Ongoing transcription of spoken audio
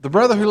The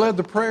brother who led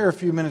the prayer a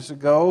few minutes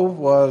ago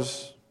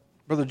was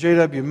Brother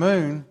J.W.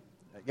 Moon.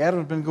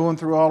 Adam's been going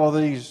through all of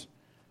these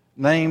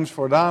names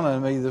for Donna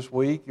and me this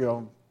week. You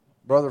know,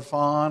 Brother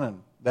Fawn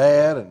and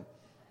Dad and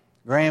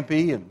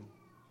Grampy and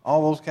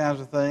all those kinds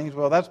of things.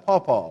 Well, that's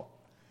Pawpaw.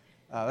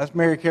 That's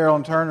Mary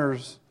Carolyn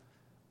Turner's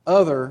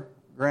other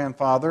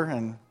grandfather,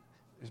 and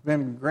it's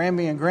been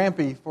Grammy and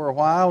Grampy for a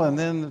while, and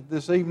then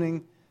this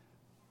evening,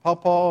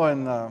 Pawpaw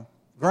and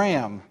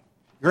Gran.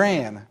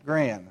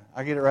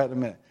 I'll get it right in a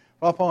minute.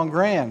 Pawpaw and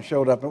Gran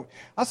showed up. I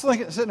was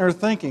sitting there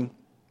thinking,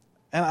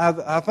 and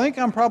I think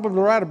I'm probably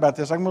right about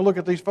this. I'm going to look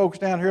at these folks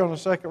down here on the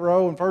second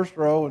row and first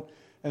row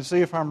and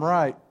see if I'm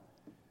right.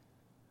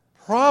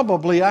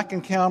 Probably I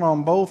can count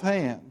on both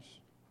hands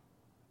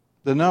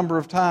the number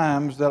of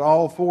times that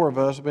all four of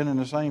us have been in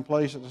the same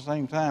place at the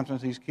same time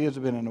since these kids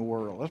have been in the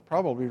world. That's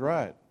probably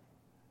right.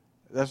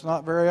 That's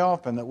not very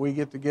often that we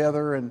get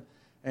together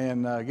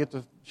and get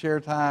to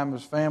share time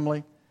as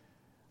family.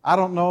 I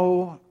don't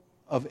know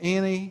of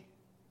any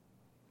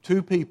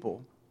two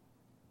people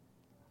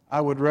I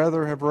would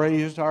rather have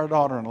raised our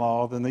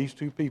daughter-in-law than these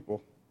two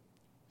people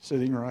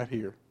sitting right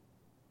here.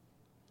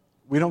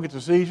 We don't get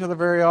to see each other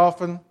very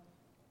often,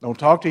 don't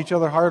talk to each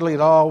other hardly at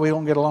all, we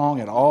don't get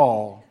along at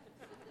all.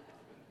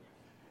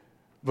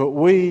 But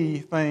we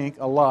think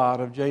a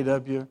lot of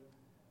J.W.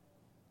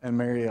 and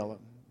Mary Ellen.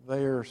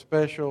 They are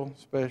special,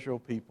 special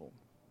people.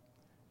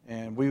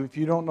 And if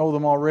you don't know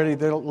them already,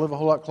 they'll live a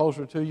whole lot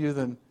closer to you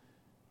than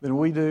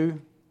we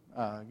do.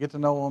 Get to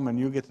know them, and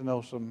you'll get to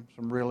know some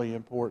really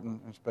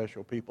important and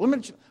special people. Let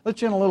me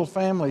let you in a little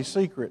family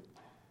secret.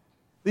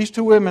 These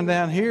two women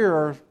down here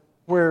are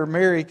where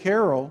Mary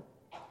Carol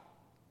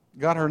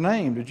got her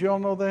name. Did you all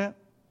know that?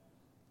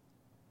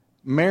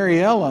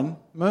 Mary Ellen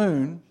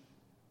Moon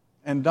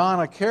and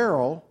Donna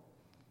Carol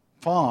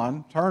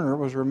Fawn Turner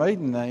was her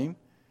maiden name,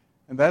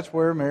 and that's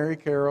where Mary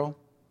Carol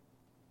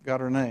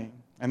got her name.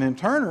 And then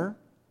Turner,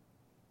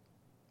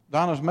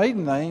 Donna's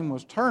maiden name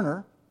was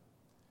Turner,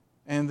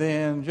 and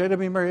then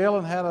J.W. and Mary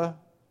Ellen had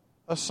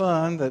a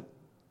son that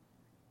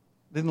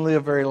didn't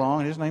live very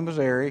long. His name was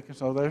Eric, and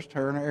so there's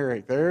Turner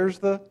Eric. There's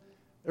the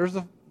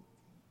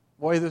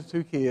way the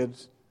two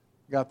kids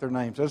got their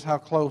names. That's how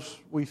close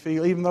we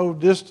feel. Even though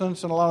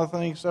distance and a lot of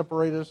things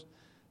separate us,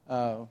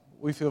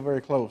 we feel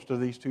very close to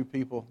these two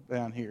people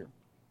down here.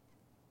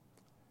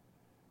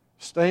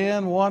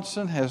 Stan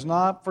Watson has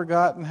not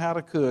forgotten how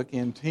to cook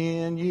in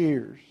 10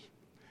 years.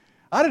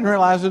 I didn't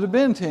realize it had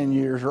been 10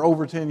 years or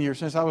over 10 years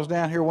since I was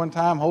down here one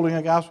time holding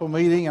a gospel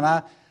meeting, and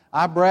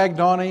I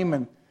bragged on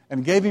him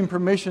and gave him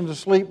permission to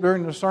sleep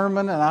during the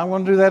sermon, and I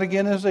want to do that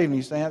again this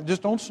evening, Stan.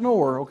 Just don't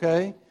snore,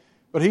 okay?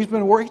 But he's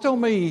been working. He told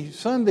me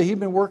Sunday he'd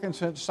been working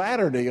since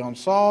Saturday on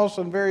sauce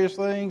and various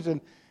things, and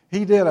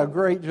he did a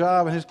great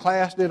job, and his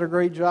class did a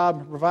great job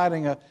in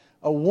providing a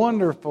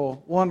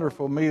wonderful,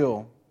 wonderful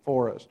meal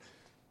for us.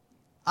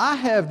 I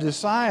have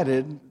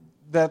decided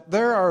that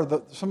there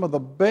are some of the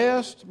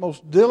best,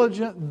 most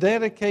diligent,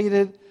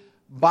 dedicated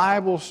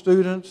Bible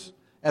students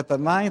at the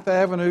 9th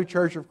Avenue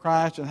Church of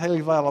Christ in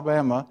Haleyville,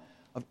 Alabama,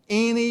 of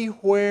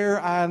anywhere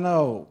I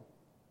know.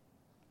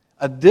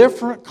 A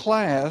different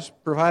class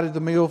provided the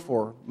meal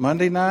for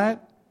Monday night,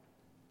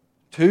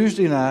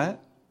 Tuesday night,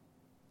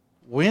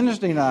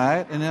 Wednesday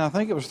night, and then I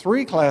think it was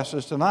 3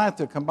 classes tonight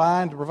that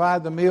combined to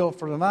provide the meal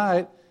for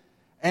tonight.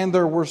 And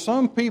there were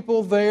some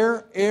people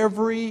there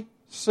every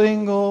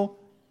single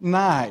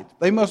night.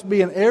 They must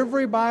be in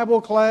every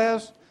Bible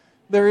class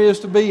there is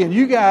to be. And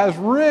you guys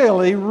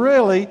really,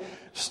 really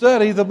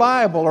study the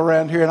Bible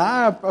around here. And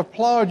I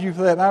applaud you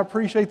for that. And I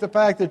appreciate the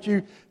fact that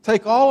you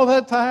take all of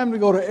that time to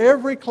go to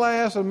every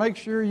class and make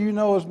sure you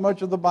know as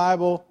much of the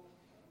Bible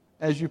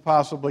as you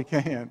possibly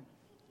can.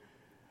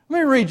 Let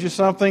me read you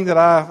something that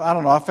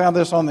I found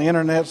this on the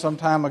internet some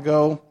time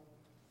ago.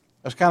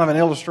 It's kind of an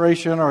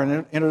illustration or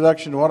an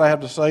introduction to what I have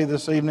to say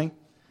this evening.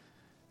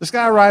 This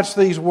guy writes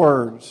these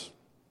words.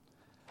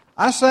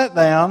 I sat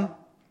down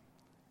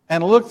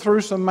and looked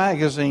through some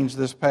magazines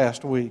this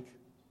past week.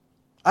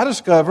 I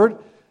discovered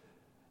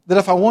that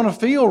if I want to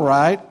feel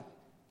right,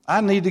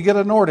 I need to get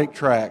a Nordic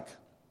track.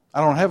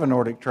 I don't have a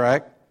Nordic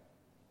track,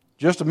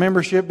 just a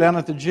membership down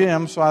at the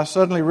gym, so I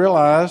suddenly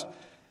realized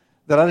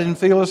that I didn't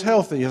feel as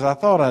healthy as I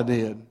thought I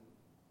did.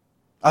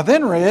 I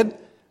then read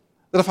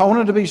that if I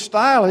wanted to be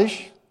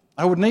stylish,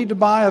 I would need to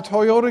buy a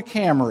Toyota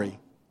Camry.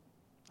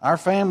 Our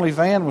family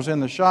van was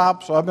in the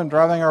shop, so I've been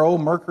driving our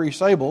old Mercury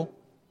Sable.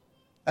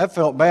 That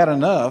felt bad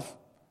enough.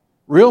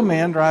 Real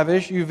men drive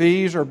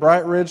SUVs or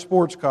bright red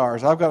sports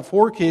cars. I've got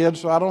 4 kids,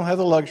 so I don't have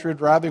the luxury of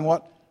driving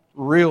what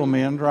real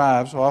men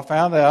drive. So I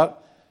found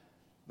out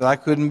that I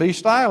couldn't be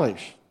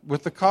stylish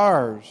with the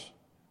cars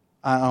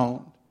I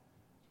owned.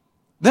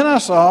 Then I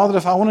saw that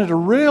if I wanted to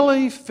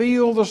really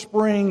feel the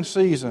spring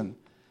season,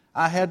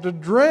 I had to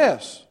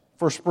dress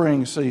for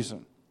spring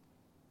season.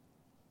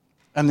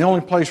 And the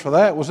only place for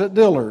that was at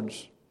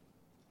Dillard's.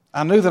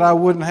 I knew that I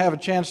wouldn't have a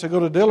chance to go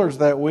to Dillard's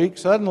that week.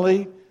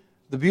 Suddenly,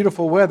 the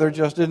beautiful weather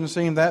just didn't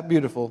seem that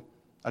beautiful.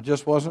 I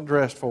just wasn't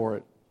dressed for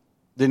it.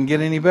 Didn't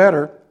get any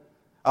better.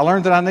 I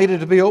learned that I needed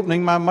to be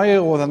opening my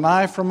mail with a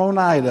knife from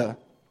Oneida.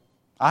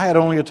 I had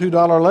only a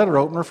 $2 letter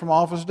opener from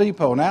Office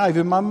Depot. Now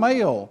even my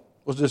mail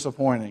was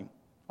disappointing.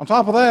 On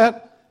top of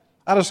that,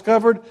 I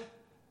discovered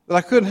that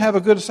I couldn't have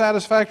a good,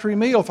 satisfactory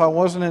meal if I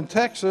wasn't in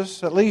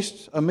Texas, at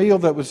least a meal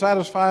that would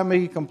satisfy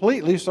me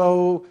completely,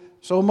 so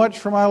much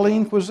for my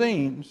lean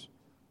cuisines.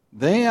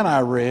 Then I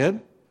read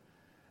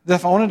that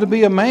if I wanted to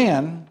be a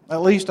man,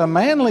 at least a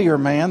manlier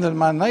man than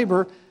my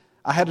neighbor,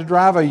 I had to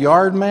drive a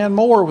Yardman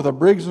mower with a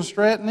Briggs &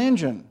 Stratton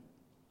engine.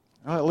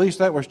 Well, at least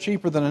that was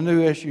cheaper than a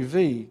new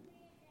SUV.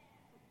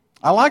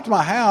 I liked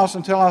my house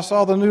until I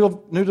saw the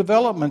new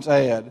developments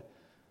ad.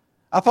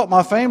 I thought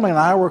my family and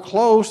I were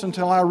close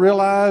until I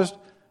realized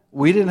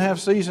we didn't have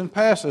season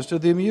passes to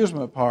the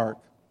amusement park.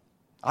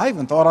 I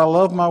even thought I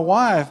loved my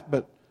wife,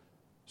 but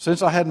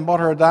since I hadn't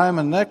bought her a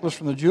diamond necklace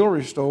from the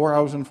jewelry store, I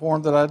was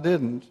informed that I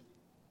didn't.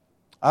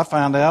 I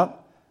found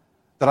out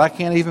that I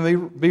can't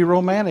even be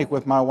romantic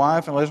with my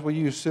wife unless we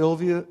use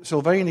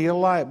Sylvania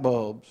light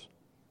bulbs.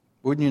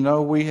 Wouldn't you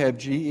know, we have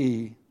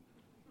GE.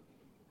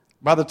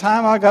 By the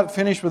time I got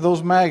finished with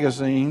those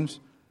magazines,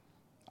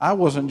 I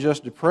wasn't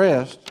just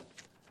depressed,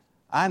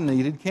 I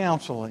needed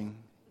counseling.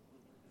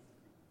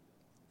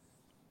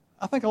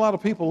 I think a lot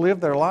of people live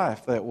their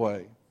life that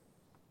way.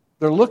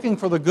 They're looking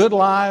for the good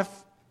life.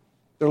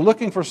 They're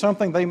looking for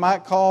something they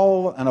might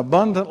call an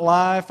abundant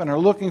life, and are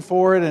looking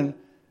for it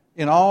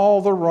in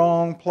all the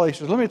wrong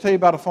places. Let me tell you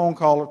about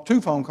two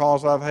phone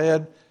calls I've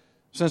had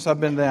since I've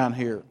been down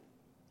here.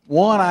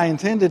 One I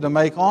intended to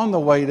make on the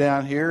way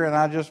down here, and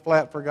I just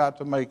flat forgot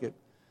to make it.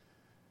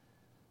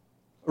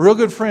 A real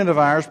good friend of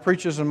ours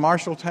preaches in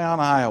Marshalltown,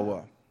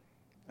 Iowa.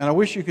 And I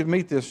wish you could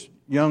meet this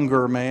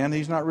younger man.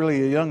 He's not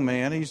really a young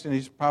man.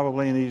 He's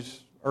probably in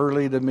his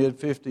early to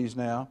mid-50s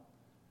now.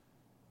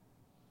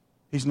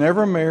 He's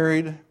never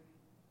married.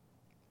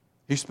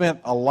 He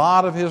spent a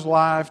lot of his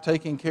life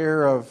taking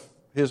care of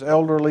his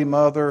elderly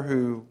mother,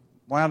 who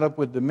wound up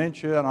with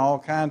dementia and all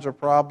kinds of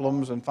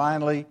problems. And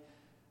finally,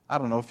 I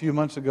don't know, a few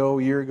months ago,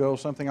 a year ago,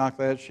 something like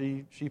that,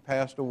 she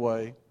passed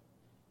away.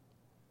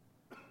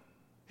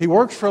 He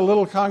works for a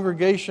little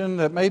congregation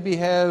that maybe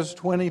has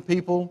 20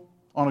 people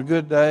on a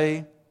good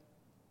day.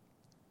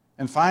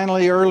 And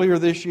finally, earlier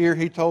this year,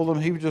 he told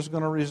them he was just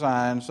going to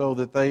resign so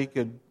that they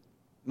could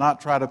not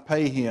try to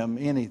pay him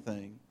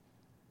anything.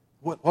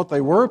 What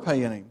they were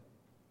paying him,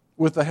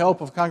 with the help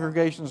of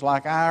congregations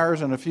like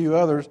ours and a few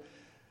others,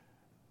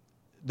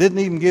 didn't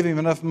even give him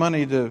enough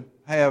money to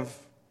have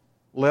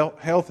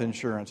health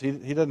insurance. He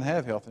doesn't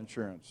have health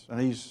insurance,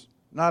 and he's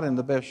not in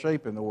the best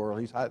shape in the world.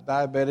 He's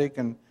diabetic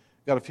and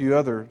got a few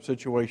other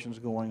situations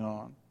going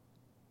on.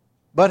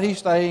 But he's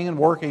staying and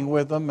working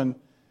with them and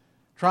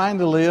trying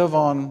to live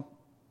on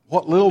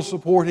what little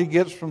support he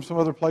gets from some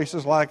other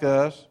places like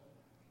us.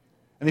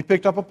 And he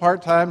picked up a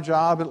part-time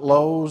job at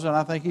Lowe's, and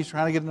I think he's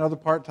trying to get another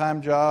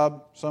part-time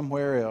job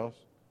somewhere else.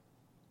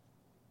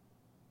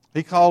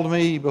 He called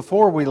me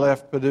before we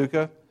left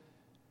Paducah,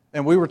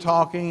 and we were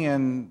talking,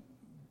 and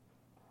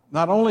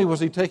not only was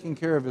he taking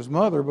care of his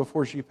mother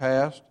before she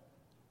passed,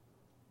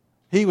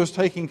 he was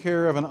taking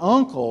care of an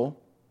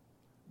uncle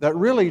that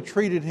really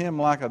treated him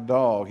like a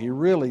dog. He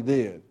really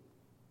did.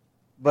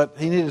 But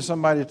he needed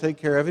somebody to take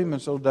care of him,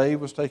 and so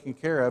Dave was taking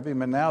care of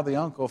him, and now the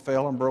uncle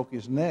fell and broke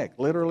his neck,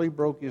 literally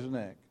broke his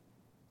neck.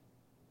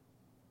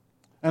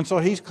 And so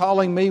he's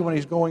calling me when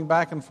he's going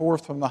back and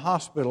forth from the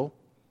hospital,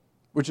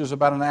 which is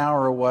about an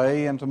hour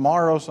away, and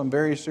tomorrow some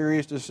very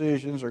serious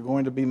decisions are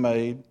going to be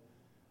made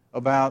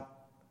about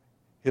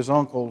his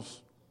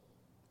uncle's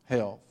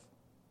health.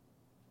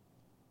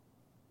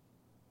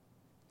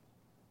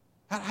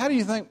 How do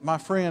you think my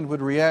friend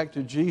would react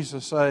to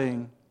Jesus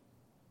saying,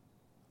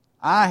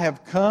 I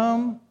have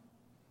come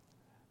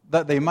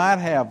that they might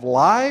have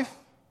life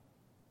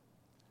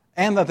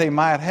and that they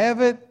might have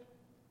it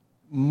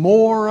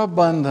more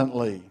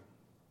abundantly?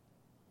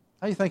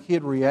 How do you think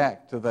he'd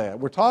react to that?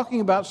 We're talking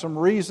about some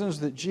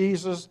reasons that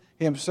Jesus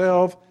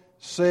himself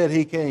said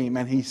he came,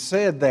 and he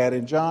said that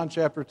in John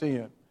chapter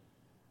 10.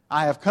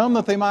 I have come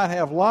that they might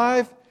have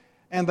life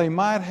and they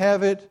might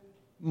have it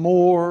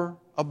more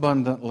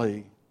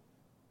abundantly.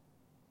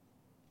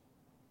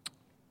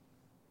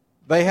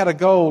 They had a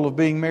goal of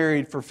being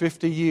married for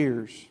 50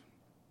 years.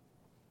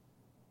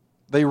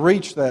 They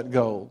reached that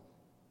goal.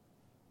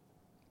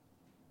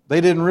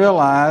 They didn't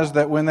realize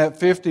that when that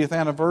 50th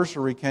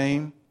anniversary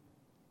came,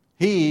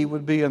 he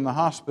would be in the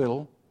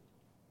hospital,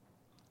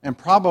 and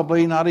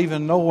probably not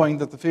even knowing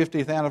that the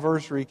 50th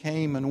anniversary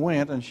came and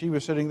went, and she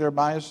was sitting there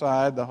by his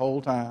side the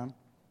whole time.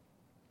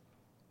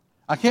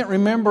 I can't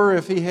remember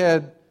if he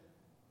had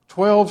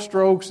 12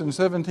 strokes in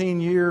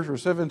 17 years or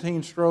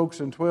 17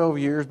 strokes in 12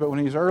 years, but when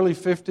he was early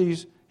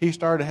 50s, he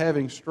started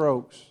having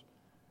strokes.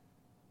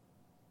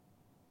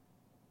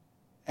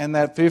 And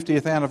that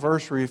 50th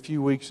anniversary a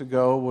few weeks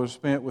ago was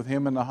spent with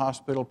him in the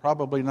hospital,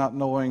 probably not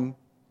knowing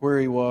where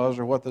he was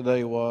or what the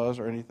day was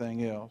or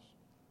anything else.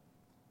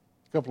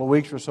 A couple of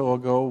weeks or so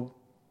ago,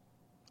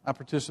 I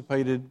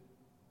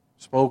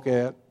spoke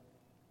at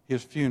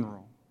his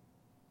funeral.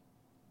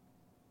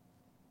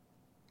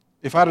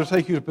 if I were to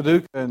take you to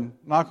Paducah and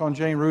knock on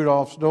Jane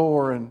Rudolph's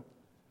door and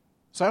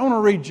say, I want to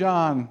read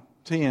John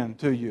 10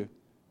 to you.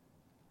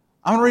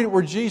 I want to read it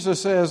where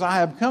Jesus says, I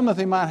have come that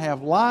they might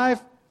have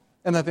life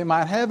and that they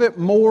might have it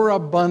more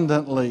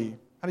abundantly.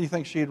 How do you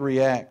think she'd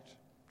react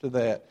to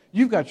that?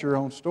 You've got your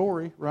own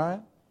story,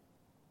 right?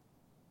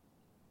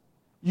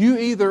 You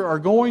either are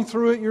going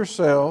through it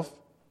yourself,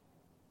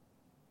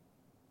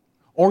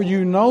 or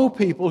you know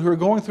people who are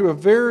going through a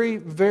very,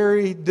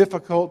 very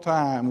difficult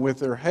time with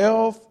their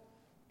health,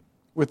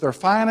 with their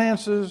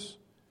finances,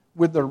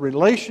 with their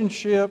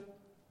relationship,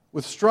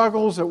 with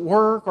struggles at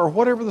work, or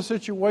whatever the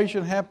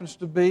situation happens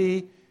to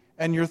be,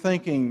 and you're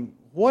thinking,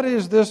 what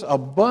is this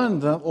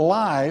abundant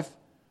life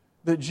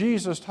that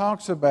Jesus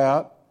talks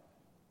about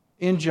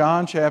in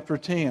John chapter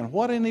 10?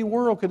 What in the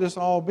world could this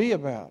all be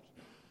about?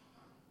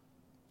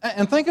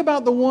 And think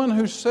about the one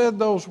who said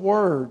those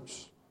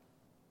words.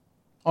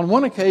 On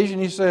one occasion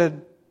he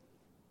said,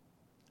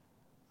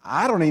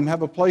 I don't even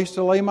have a place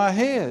to lay my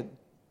head.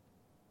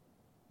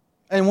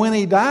 And when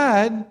he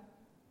died,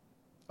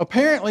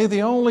 apparently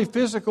the only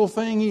physical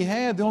thing he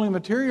had, the only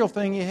material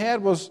thing he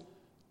had was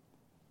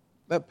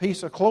that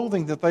piece of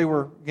clothing that they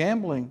were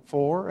gambling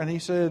for. And he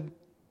said,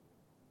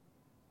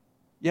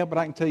 yeah, but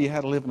I can tell you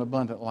how to live an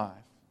abundant life.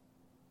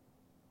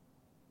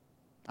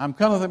 I'm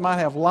come that they might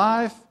have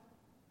life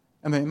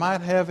and they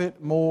might have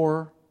it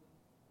more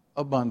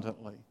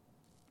abundantly.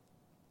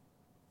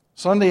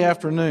 Sunday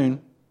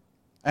afternoon,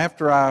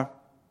 after I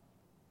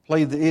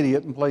played the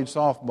idiot and played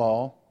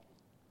softball,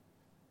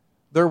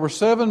 there were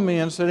 7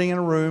 men sitting in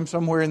a room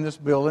somewhere in this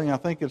building. I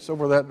think it's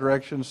over that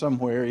direction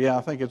somewhere. Yeah,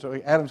 I think it's,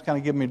 Adam's kind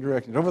of giving me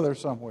directions. Over there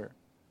somewhere.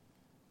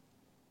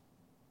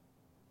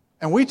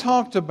 And we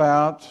talked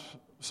about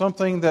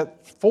something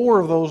that 4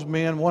 of those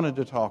men wanted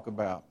to talk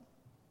about.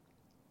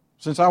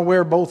 Since I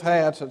wear both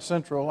hats at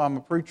Central, I'm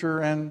a preacher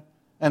and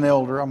an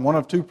elder. I'm one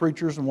of 2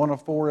 preachers and one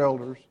of 4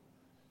 elders.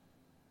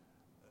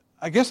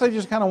 I guess they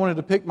just kind of wanted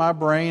to pick my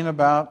brain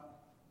about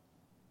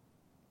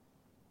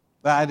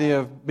the idea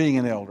of being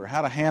an elder,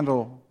 how to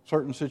handle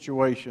certain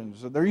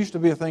situations. There used to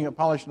be a thing at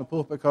Polishing the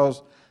Pulpit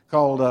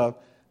called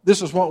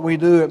This Is What We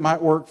Do, It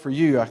Might Work For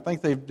You. I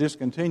think they've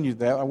discontinued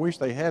that. I wish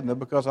they hadn't,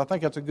 because I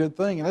think that's a good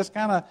thing. And that's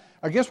kind of,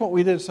 I guess, what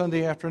we did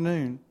Sunday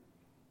afternoon.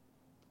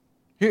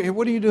 Here,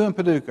 what do you do in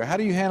Paducah? How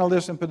do you handle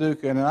this in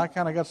Paducah? And I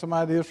kind of got some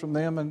ideas from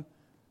them and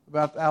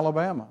about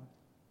Alabama.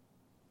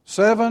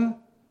 7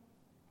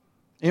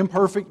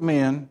 imperfect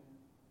men,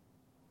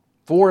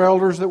 4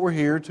 elders that were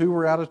here, 2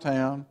 were out of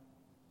town,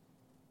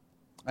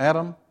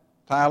 Adam,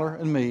 Tyler,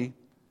 and me,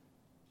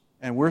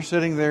 and we're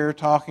sitting there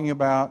talking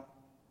about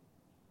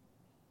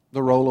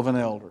the role of an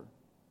elder,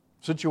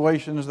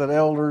 situations that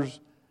elders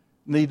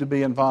need to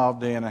be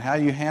involved in, and how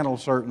you handle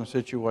certain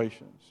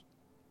situations.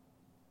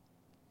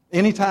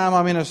 Anytime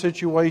I'm in a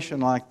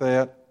situation like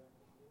that,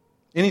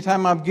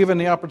 anytime I'm given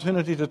the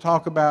opportunity to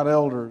talk about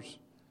elders,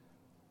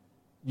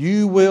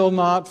 you will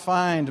not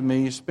find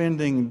me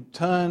spending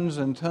tons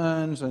and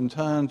tons and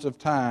tons of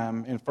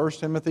time in 1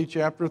 Timothy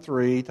chapter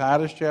 3,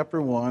 Titus chapter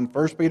 1,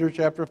 1 Peter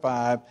chapter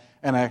 5,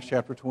 and Acts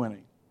chapter 20.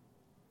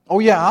 Oh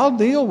yeah, I'll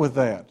deal with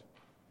that.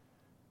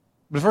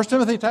 But 1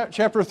 Timothy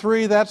chapter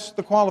 3, that's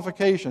the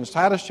qualifications.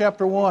 Titus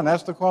chapter 1,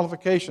 that's the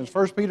qualifications.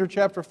 1 Peter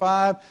chapter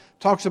 5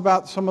 talks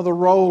about some of the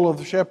role of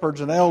the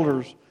shepherds and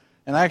elders.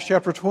 And Acts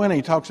chapter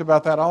 20 talks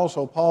about that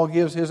also. Paul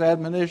gives his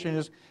admonition,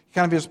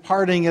 his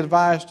parting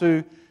advice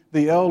to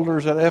the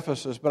elders at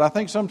Ephesus. But I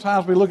think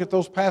sometimes we look at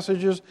those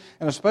passages,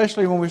 and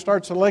especially when we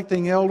start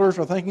selecting elders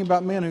or thinking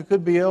about men who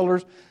could be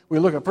elders, we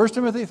look at 1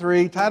 Timothy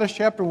 3, Titus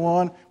chapter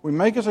 1, we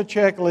make us a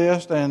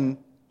checklist and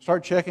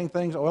start checking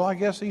things. Well, I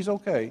guess he's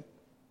okay.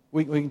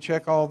 We can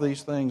check all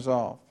these things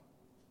off.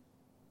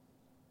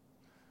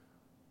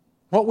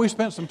 What we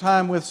spent some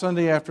time with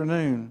Sunday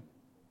afternoon,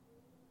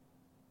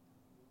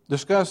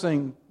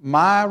 discussing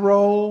my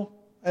role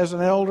as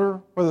an elder,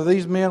 whether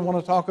these men want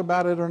to talk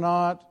about it or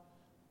not,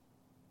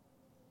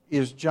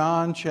 is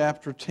John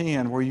chapter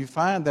 10, where you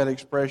find that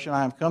expression,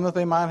 I have come that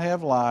they might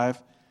have life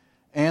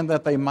and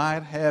that they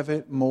might have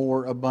it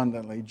more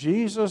abundantly.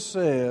 Jesus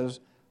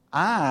says,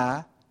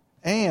 I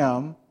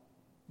am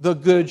the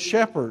good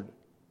shepherd.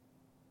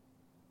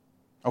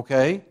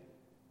 Okay?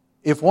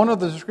 If one of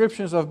the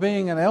descriptions of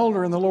being an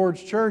elder in the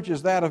Lord's church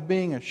is that of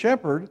being a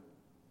shepherd,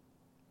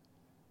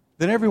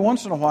 then every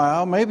once in a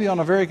while, maybe on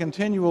a very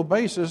continual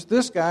basis,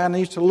 this guy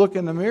needs to look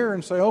in the mirror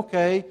and say,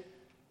 okay,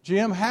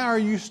 Jim, how are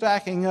you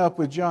stacking up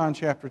with John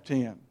chapter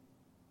 10?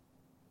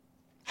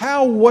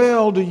 How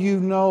well do you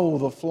know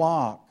the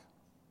flock?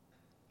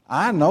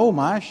 I know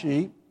my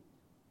sheep,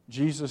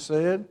 Jesus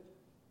said,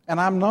 and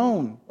I'm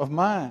known of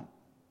mine.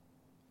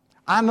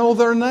 I know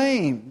their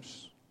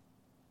names.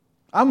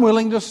 I'm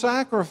willing to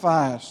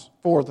sacrifice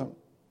for them.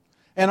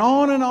 And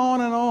on and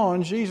on and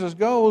on, Jesus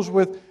goes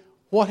with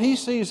what he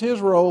sees his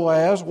role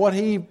as, what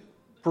he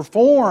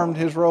performed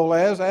his role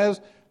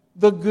as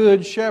the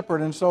good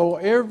shepherd. And so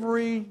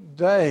every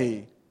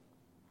day,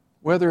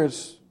 whether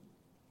it's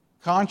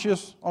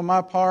conscious on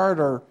my part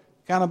or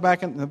kind of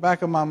back in the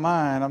back of my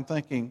mind, I'm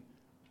thinking,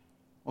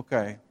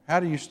 okay, how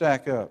do you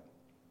stack up?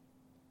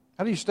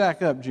 How do you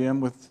stack up,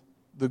 Jim, with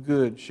the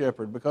good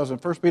shepherd? Because in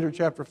 1 Peter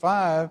chapter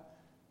 5,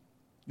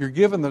 you're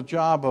given the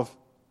job of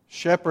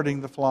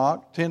shepherding the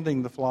flock,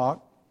 tending the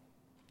flock.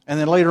 And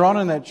then later on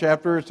in that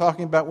chapter, it's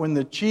talking about when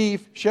the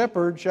chief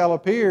shepherd shall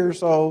appear,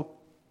 so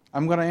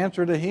I'm going to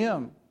answer to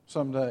him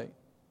someday.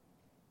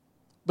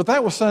 But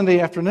that was Sunday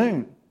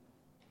afternoon.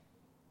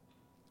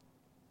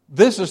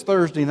 This is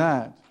Thursday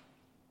night.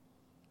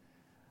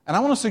 And I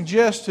want to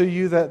suggest to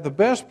you that the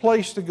best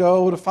place to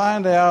go to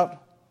find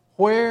out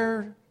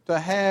where to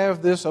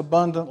have this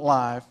abundant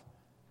life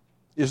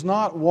is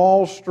not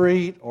Wall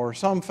Street or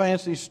some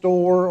fancy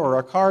store or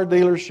a car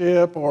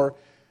dealership or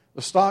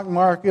the stock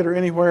market or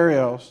anywhere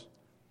else.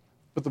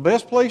 But the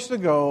best place to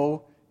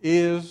go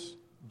is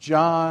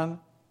John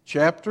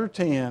chapter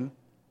 10,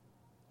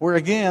 where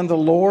again the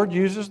Lord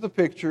uses the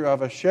picture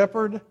of a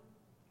shepherd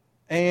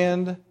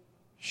and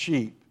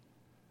sheep.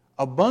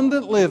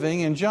 Abundant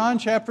living in John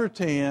chapter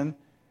 10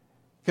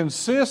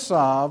 consists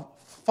of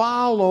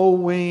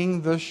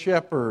following the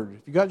shepherd.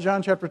 If you got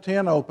John chapter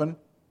 10 open,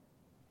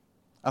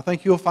 I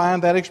think you'll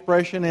find that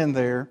expression in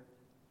there.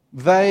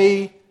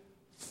 They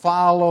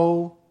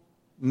follow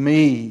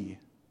me.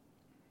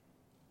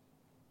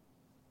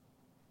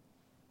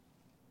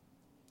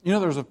 You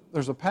know,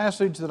 there's a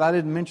passage that I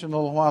didn't mention a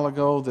little while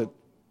ago that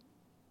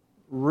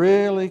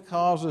really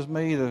causes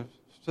me to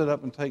sit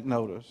up and take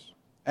notice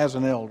as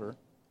an elder.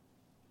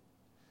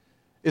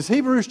 It's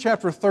Hebrews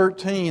chapter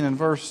 13 and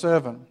verse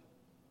 7.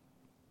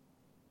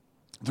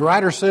 The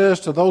writer says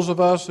to those of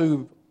us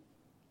who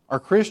are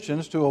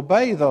Christians to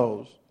obey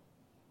those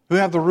who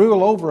have the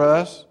rule over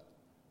us,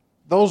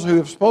 those who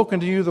have spoken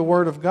to you the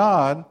Word of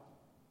God.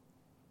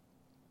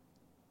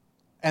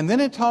 And then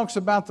it talks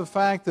about the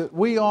fact that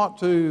we ought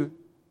to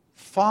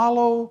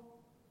follow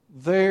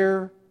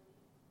their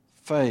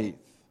faith.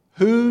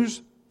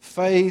 Whose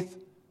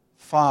faith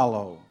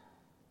follow?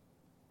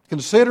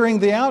 Considering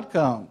the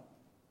outcome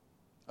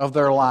of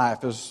their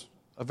life is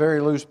a very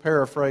loose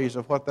paraphrase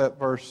of what that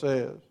verse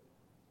says.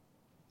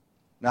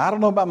 Now, I don't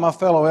know about my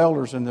fellow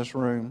elders in this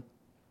room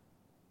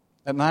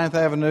at 9th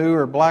Avenue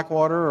or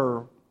Blackwater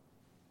or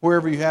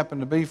wherever you happen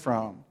to be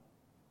from.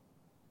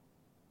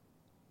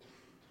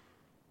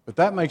 But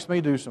that makes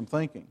me do some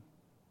thinking.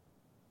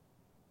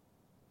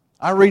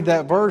 I read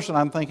that verse and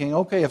I'm thinking,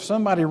 okay, if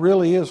somebody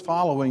really is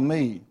following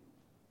me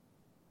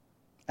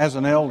as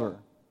an elder,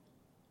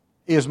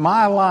 is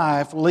my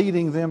life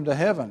leading them to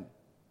heaven?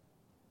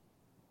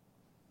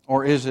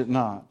 Or is it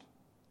not?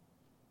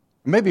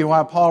 Maybe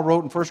why Paul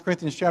wrote in 1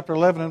 Corinthians chapter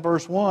 11 and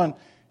verse 1,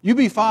 you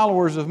be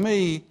followers of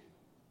me,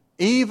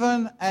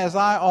 even as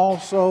I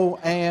also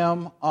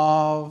am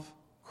of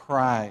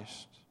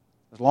Christ.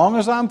 As long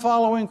as I'm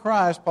following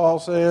Christ, Paul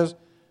says,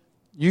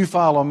 you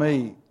follow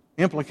me.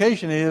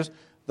 Implication is,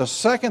 the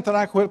second that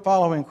I quit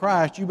following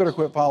Christ, you better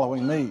quit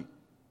following me.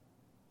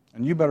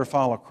 And you better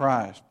follow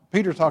Christ.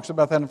 Peter talks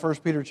about that in 1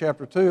 Peter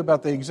chapter 2,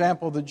 about the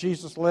example that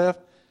Jesus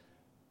left,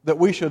 that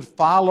we should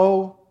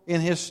follow in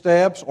His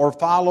steps or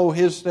follow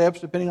His steps,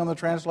 depending on the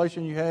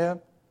translation you have.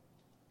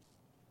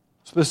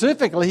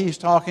 Specifically, he's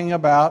talking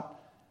about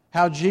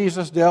how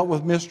Jesus dealt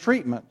with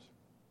mistreatment.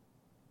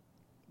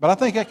 But I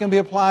think that can be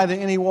applied to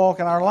any walk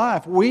in our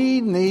life.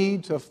 We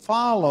need to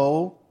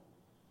follow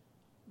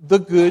the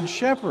Good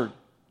Shepherd.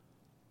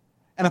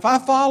 And if I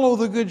follow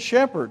the Good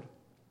Shepherd,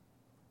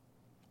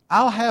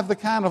 I'll have the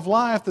kind of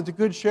life that the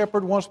Good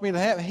Shepherd wants me to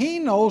have. He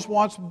knows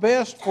what's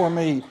best for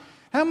me.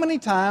 How many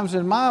times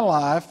in my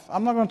life,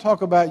 I'm not going to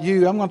talk about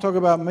you, I'm going to talk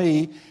about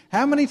me.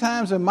 How many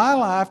times in my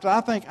life do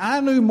I think I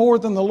knew more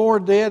than the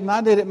Lord did and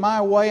I did it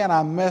my way and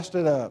I messed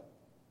it up?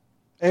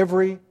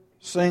 Every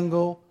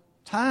single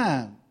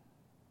time.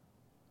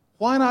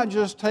 Why not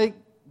just take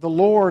the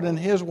Lord and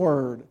His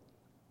Word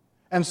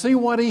and see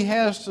what He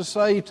has to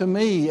say to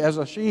me as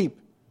a sheep?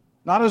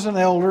 Not as an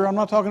elder. I'm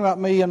not talking about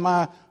me in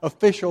my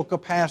official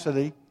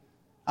capacity.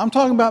 I'm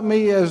talking about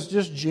me as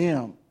just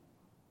Jim.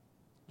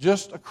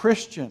 Just a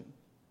Christian.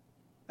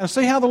 And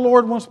see how the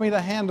Lord wants me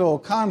to handle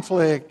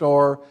conflict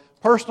or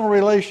personal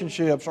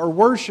relationships or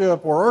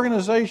worship or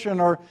organization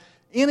or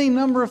any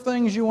number of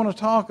things you want to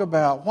talk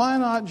about. Why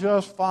not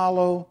just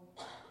follow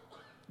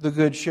the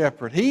Good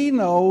Shepherd? He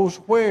knows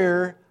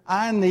where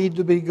I need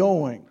to be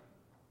going.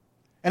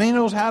 And He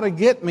knows how to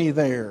get me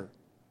there.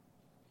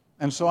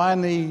 And so I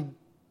need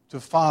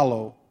to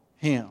follow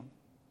Him.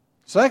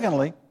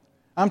 Secondly,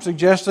 I'm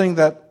suggesting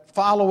that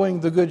following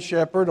the Good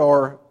Shepherd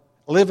or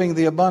living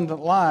the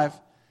abundant life,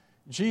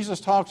 Jesus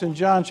talks in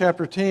John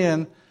chapter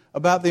 10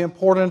 about the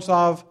importance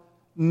of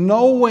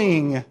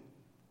knowing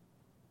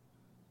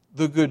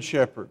the Good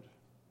Shepherd.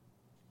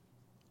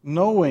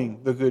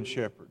 Knowing the Good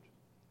Shepherd.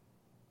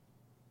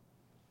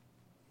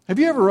 Have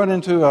you ever run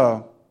into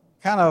a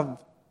kind of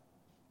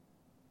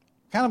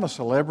a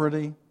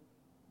celebrity?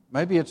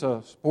 Maybe it's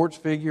a sports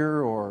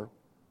figure, or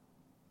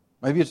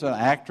maybe it's an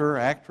actor,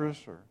 actress,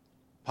 or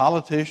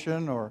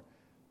politician, or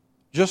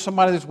just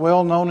somebody that's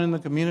well known in the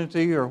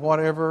community or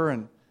whatever,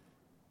 and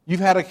you've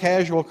had a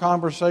casual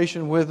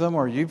conversation with them,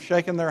 or you've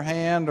shaken their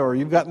hand, or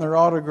you've gotten their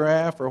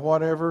autograph, or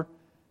whatever.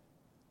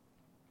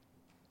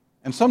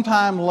 And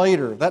sometime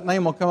later, that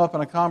name will come up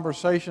in a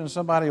conversation, and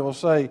somebody will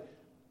say,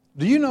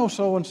 do you know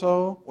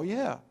so-and-so? Well,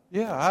 yeah,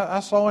 I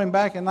saw him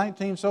back in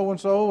 19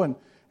 so-and-so, and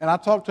I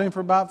talked to him for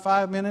about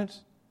 5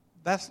 minutes.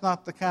 That's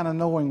not the kind of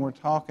knowing we're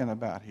talking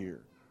about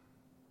here.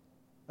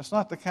 That's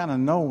not the kind of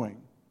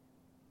knowing.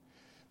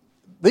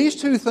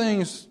 These two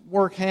things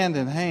work hand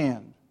in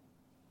hand,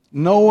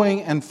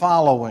 knowing and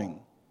following.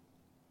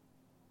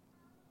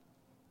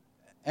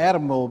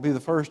 Adam will be the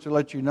first to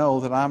let you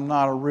know that I'm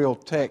not a real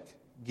tech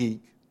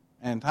geek.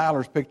 And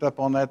Tyler's picked up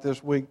on that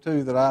this week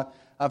too, that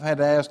I've had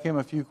to ask him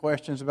a few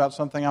questions about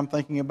something I'm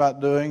thinking about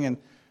doing, and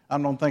I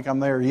don't think I'm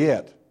there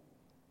yet.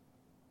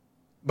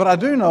 But I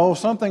do know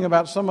something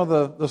about some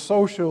of the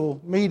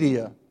social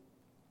media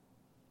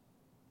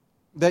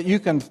that you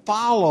can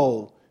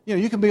follow. You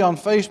know, you can be on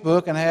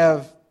Facebook and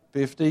have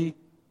 50,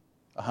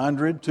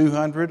 100,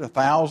 200,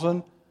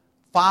 1,000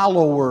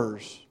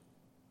 followers.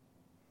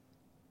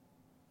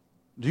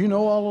 Do you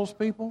know all those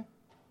people?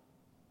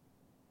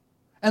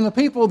 And the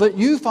people that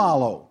you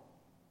follow,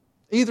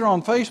 either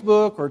on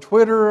Facebook or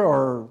Twitter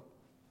or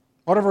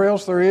whatever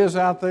else there is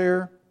out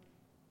there,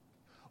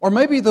 or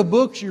maybe the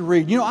books you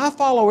read. You know, I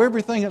follow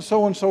everything that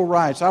so-and-so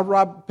writes.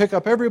 I pick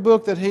up every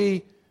book that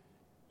he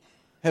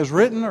has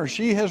written or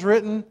she has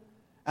written,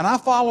 and I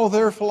follow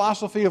their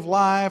philosophy of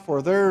life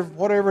or their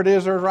whatever it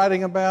is they're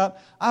writing about.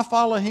 I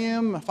follow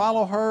him, I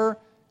follow her.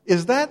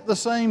 Is that the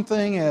same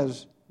thing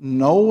as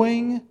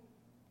knowing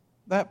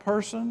that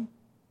person?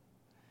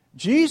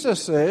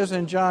 Jesus says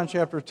in John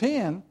chapter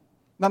 10,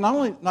 not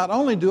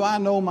only do I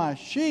know my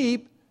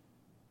sheep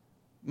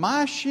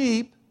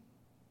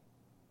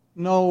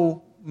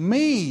know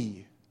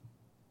me.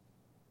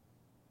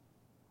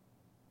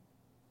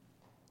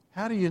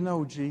 How do you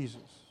know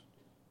Jesus?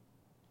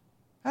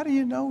 How do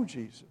you know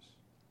Jesus?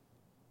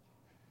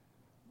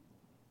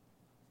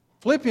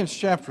 Philippians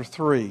chapter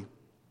 3.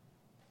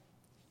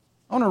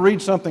 I want to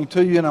read something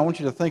to you, and I want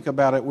you to think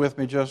about it with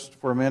me just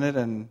for a minute,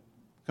 and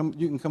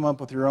you can come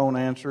up with your own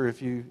answer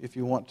if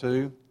you want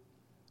to.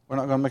 We're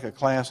not going to make a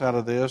class out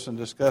of this and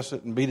discuss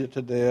it and beat it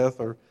to death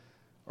or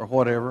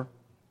whatever.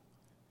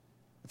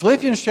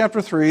 Philippians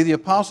chapter 3, the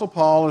Apostle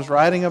Paul is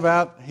writing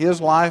about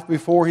his life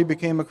before he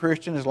became a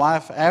Christian, his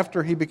life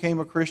after he became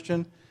a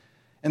Christian,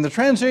 and the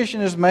transition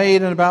is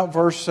made in about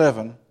verse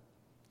 7.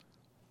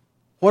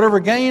 Whatever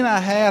gain I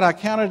had, I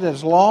counted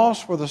as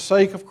loss for the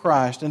sake of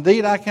Christ.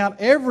 Indeed, I count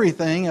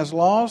everything as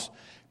loss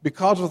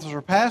because of the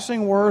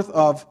surpassing worth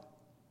of,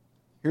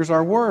 here's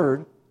our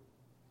word,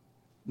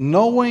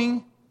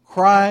 knowing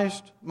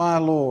Christ my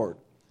Lord.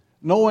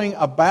 Knowing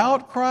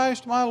about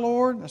Christ my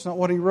Lord, that's not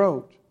what he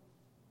wrote.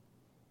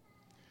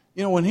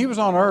 You know, when he was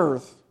on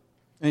earth,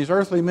 in his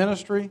earthly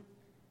ministry,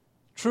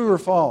 true or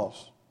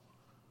false,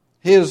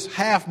 his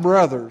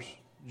half-brothers,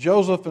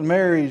 Joseph and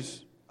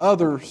Mary's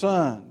other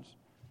sons,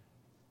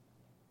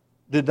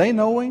 did they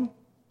know him?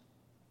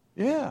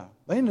 Yeah,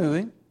 they knew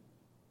him.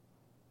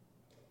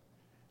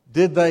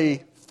 Did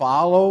they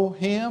follow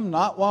him?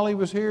 Not while he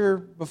was here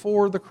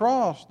before the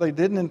cross. They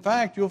didn't. In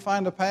fact, you'll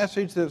find a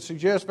passage that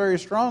suggests very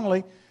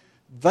strongly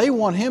they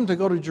want him to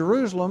go to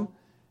Jerusalem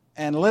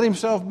and let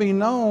himself be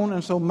known,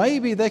 and so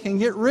maybe they can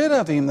get rid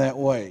of him that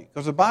way.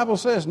 Because the Bible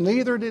says,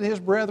 neither did his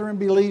brethren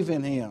believe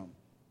in him.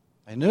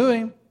 They knew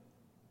him,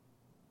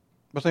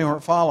 but they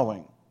weren't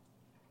following.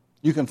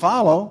 You can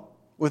follow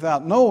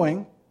without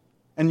knowing,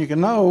 and you can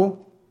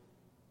know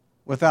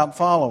without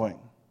following.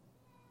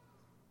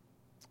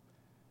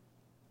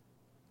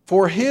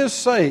 For his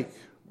sake,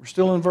 we're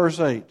still in verse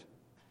 8,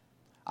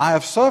 I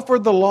have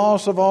suffered the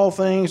loss of all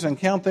things and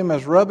count them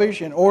as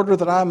rubbish in order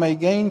that I may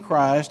gain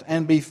Christ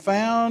and be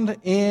found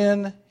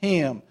in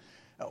him.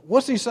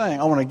 What's he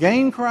saying? I want to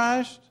gain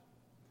Christ.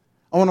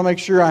 I want to make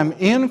sure I'm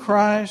in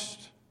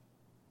Christ.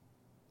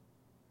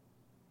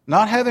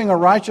 Not having a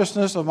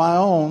righteousness of my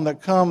own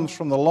that comes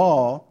from the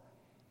law,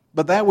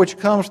 but that which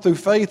comes through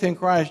faith in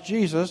Christ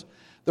Jesus,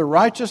 the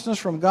righteousness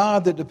from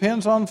God that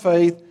depends on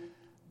faith,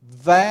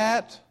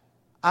 that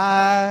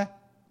I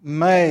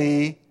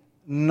may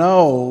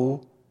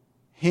know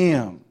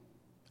him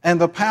and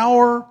the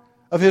power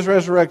of his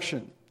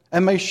resurrection,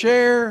 and may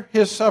share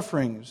his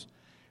sufferings,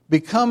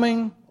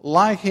 becoming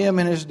like him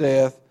in his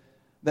death,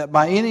 that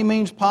by any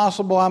means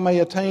possible I may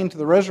attain to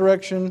the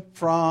resurrection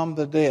from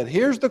the dead.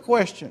 Here's the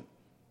question.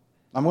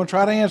 I'm going to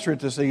try to answer it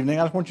this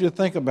evening. I just want you to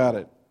think about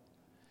it.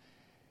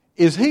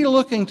 Is he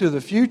looking to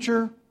the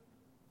future,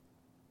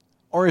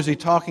 or is he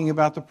talking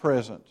about the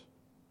present?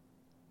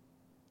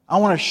 I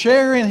want to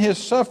share in his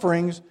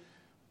sufferings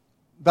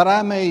that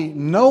I may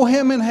know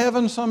him in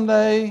heaven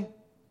someday,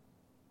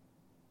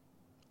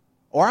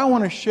 or I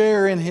want to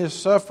share in his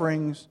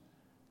sufferings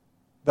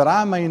that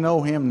I may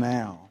know him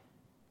now.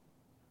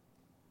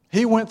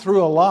 He went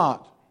through a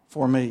lot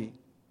for me,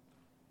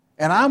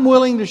 and I'm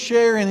willing to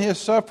share in his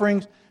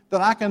sufferings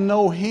that I can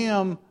know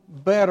him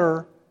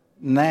better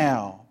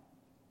now.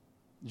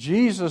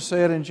 Jesus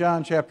said in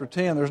John chapter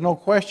 10, there's no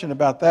question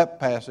about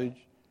that passage,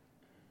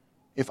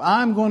 if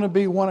I'm going to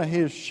be one of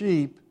his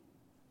sheep,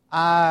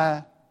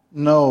 I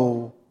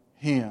know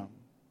him.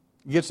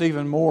 It gets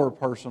even more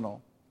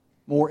personal.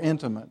 more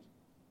intimate.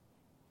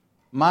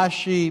 My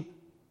sheep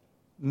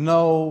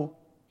know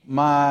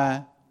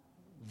my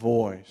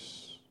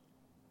voice.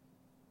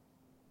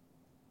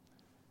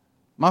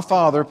 My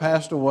father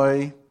passed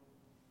away,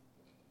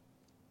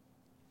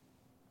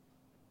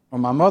 or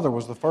my mother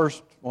was the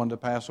first one to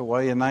pass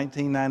away in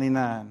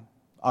 1999,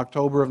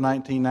 October of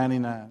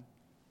 1999.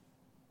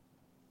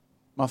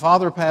 My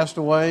father passed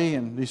away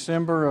in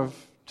December of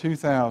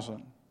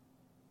 2000.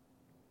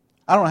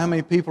 I don't know how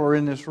many people are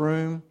in this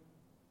room,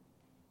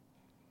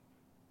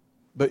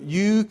 but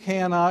you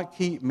cannot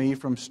keep me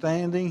from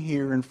standing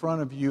here in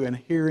front of you and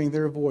hearing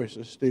their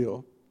voices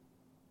still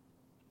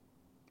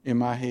in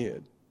my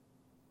head.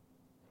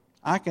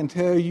 I can't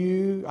tell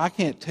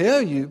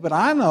you, but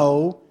I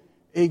know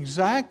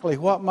exactly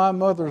what my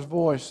mother's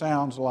voice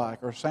sounds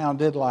like or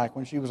sounded like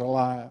when she was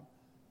alive.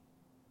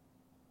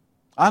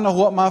 I know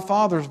what my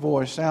father's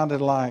voice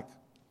sounded like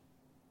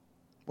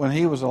when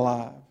he was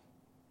alive.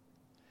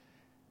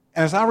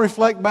 And as I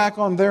reflect back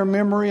on their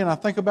memory and I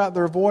think about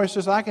their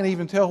voices, I can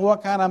even tell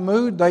what kind of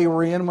mood they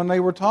were in when they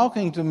were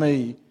talking to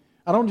me.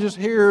 I don't just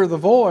hear the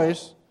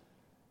voice.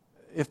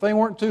 If they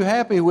weren't too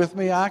happy with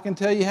me, I can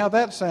tell you how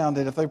that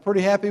sounded. If they were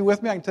pretty happy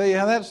with me, I can tell you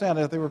how that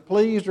sounded. If they were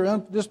pleased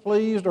or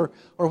displeased or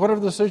whatever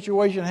the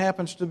situation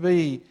happens to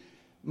be.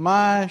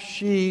 My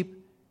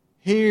sheep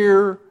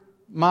hear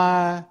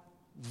my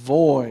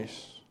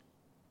voice.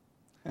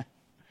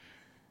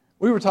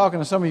 We were talking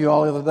to some of you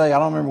all the other day. I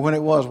don't remember when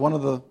it was. One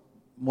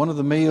of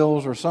the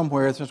meals or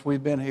somewhere since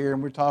we've been here,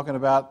 and we're talking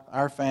about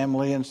our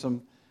family and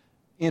some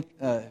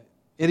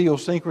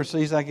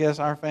idiosyncrasies, I guess,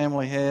 our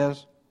family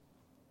has.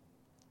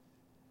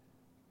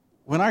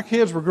 When our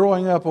kids were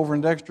growing up over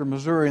in Dexter,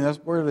 Missouri, and that's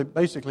where they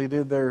basically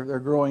did their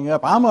growing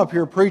up, I'm up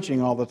here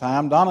preaching all the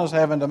time. Donna's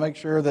having to make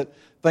sure that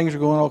things are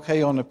going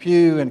okay on the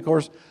pew, and of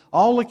course,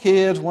 all the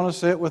kids want to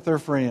sit with their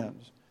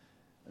friends.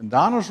 And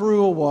Donna's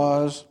rule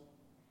was,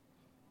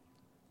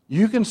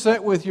 you can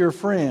sit with your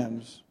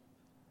friends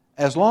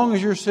as long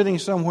as you're sitting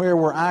somewhere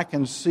where I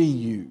can see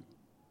you.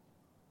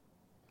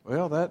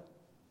 Well, that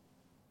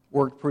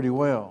worked pretty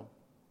well.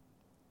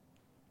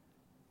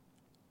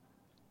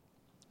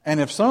 And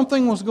if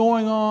something was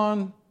going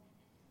on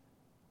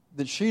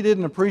that she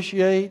didn't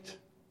appreciate,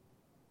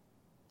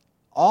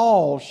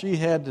 all she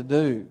had to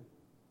do,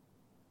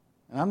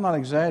 and I'm not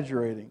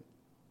exaggerating,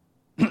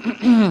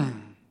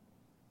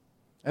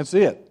 that's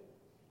it.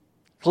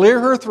 Clear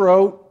her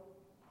throat,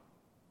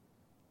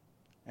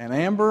 and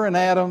Amber and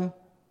Adam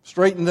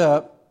straightened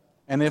up,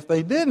 and if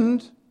they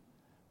didn't,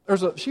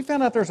 she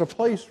found out there's a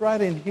place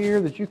right in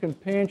here that you can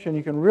pinch and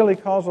you can really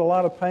cause a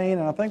lot of pain,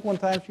 and I think one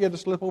time she had to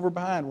slip over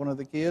behind one of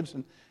the kids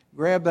and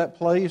grab that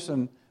place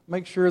and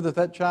make sure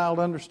that child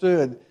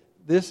understood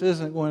this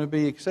isn't going to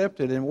be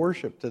accepted in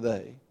worship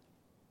today.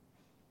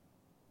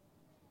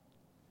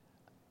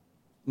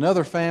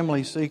 Another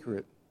family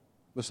secret,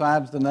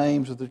 besides the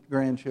names of the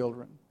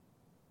grandchildren.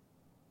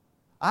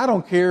 I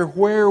don't care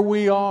where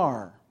we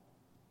are.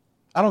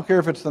 I don't care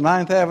if it's the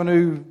 9th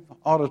Avenue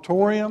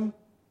Auditorium,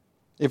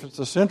 if it's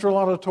the Central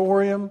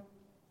Auditorium,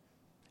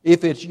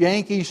 if it's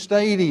Yankee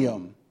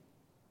Stadium.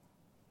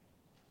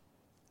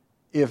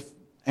 If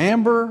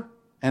Amber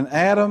and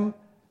Adam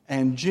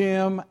and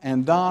Jim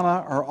and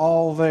Donna are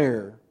all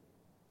there,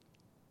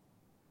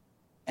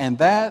 and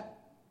that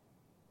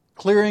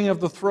clearing of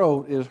the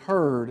throat is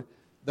heard,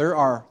 there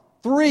are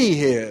 3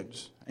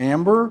 heads,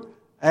 Amber,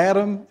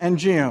 Adam, and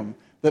Jim,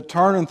 that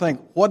turn and think,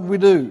 what did we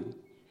do?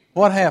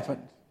 What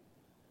happened?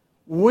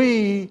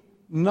 We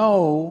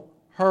know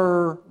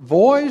her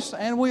voice,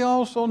 and we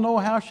also know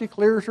how she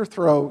clears her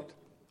throat.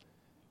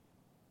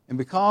 And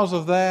because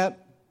of that,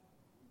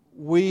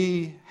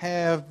 we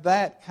have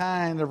that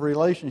kind of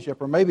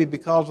relationship, or maybe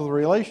because of the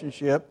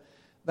relationship,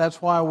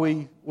 that's why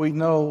we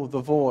know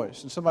the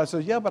voice. And somebody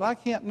says, yeah, but I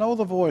can't know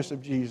the voice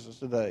of Jesus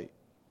today.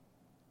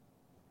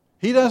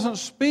 He doesn't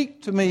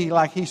speak to me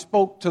like he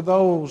spoke to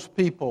those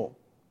people.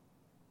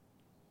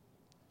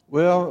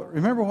 Well,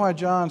 remember why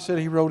John said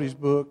he wrote his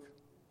book?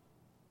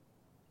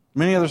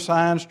 Many other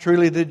signs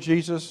truly did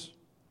Jesus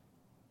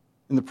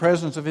in the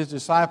presence of his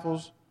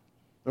disciples.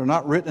 They're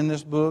not written in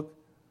this book,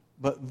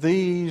 but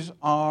these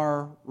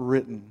are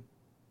written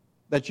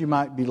that you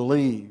might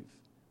believe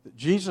that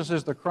Jesus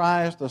is the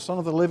Christ, the Son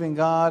of the living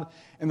God,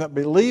 and that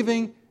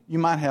believing you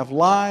might have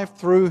life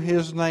through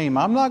his name.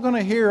 I'm not going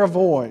to hear a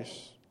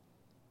voice,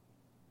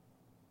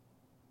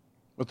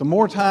 but the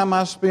more time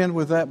I spend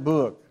with that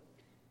book,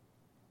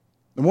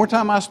 the more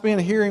time I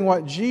spend hearing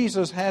what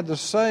Jesus had to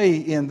say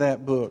in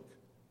that book,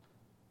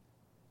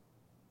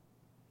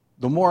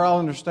 the more I'll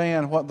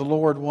understand what the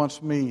Lord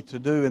wants me to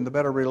do and the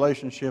better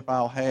relationship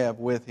I'll have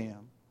with him.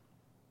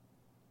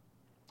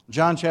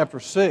 John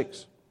chapter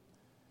 6.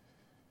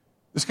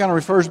 This kind of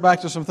refers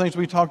back to some things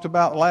we talked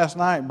about last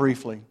night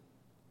briefly.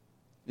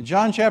 In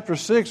John chapter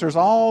 6, there's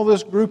all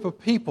this group of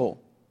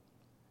people,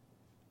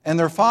 and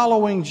they're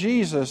following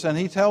Jesus, and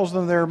he tells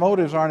them their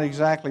motives aren't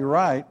exactly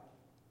right,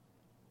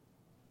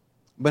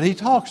 but he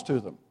talks to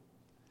them.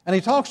 And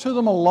he talks to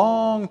them a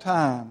long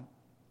time.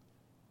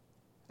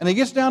 And he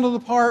gets down to the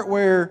part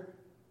where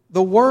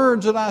The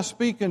words that I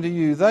speak unto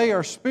you, they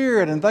are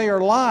spirit and they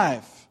are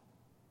life.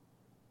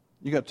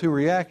 You got two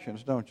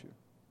reactions, don't you?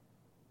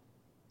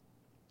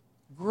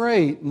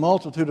 Great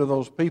multitude of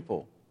those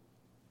people,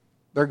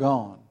 they're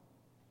gone.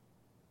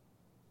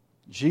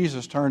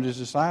 Jesus turned to his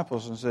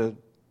disciples and said,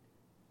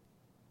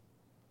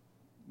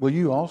 will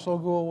you also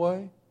go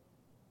away?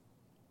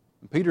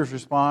 And Peter's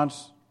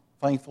response,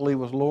 thankfully,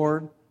 was,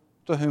 Lord,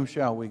 to whom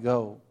shall we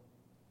go?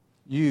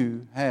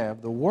 You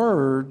have the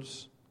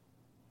words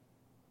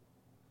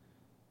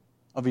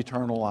of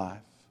eternal life.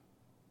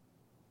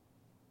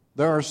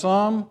 There are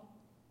some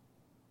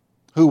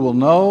who will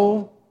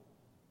know,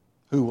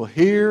 who will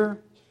hear,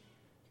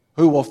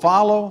 who will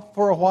follow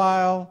for a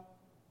while,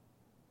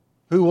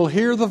 who will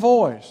hear the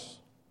voice,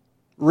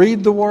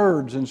 read the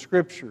words in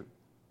Scripture.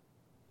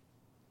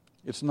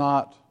 It's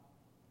not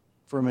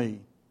for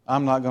me.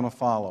 I'm not going to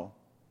follow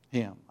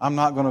him. I'm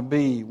not going to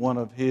be one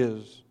of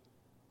his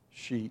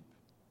sheep.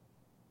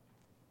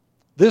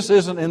 This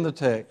isn't in the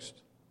text.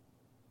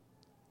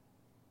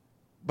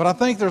 But I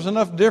think there's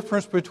enough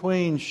difference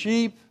between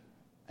sheep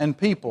and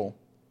people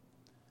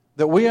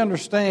that we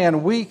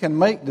understand we can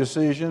make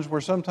decisions where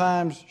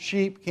sometimes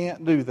sheep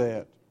can't do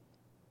that.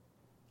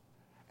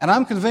 And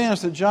I'm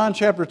convinced that John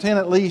chapter 10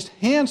 at least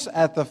hints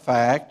at the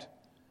fact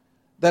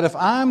that if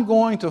I'm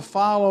going to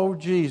follow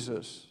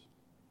Jesus,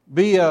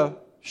 be a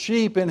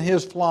sheep in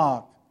his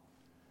flock,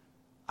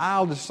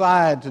 I'll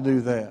decide to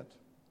do that.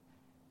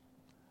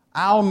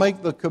 I'll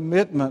make the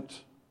commitment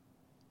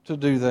to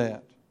do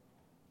that.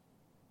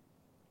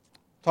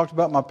 Talked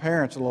about my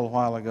parents a little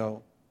while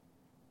ago.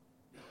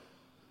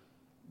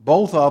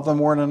 Both of them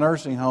were in a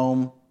nursing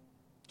home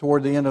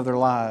toward the end of their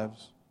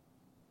lives.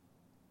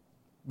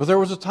 But there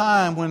was a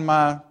time when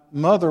my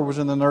mother was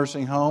in the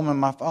nursing home and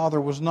my father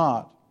was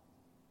not.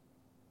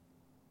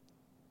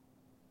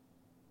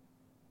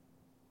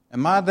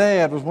 And my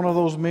dad was one of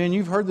those men,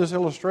 you've heard this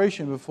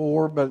illustration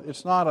before, but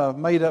it's not a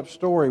made-up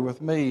story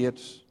with me.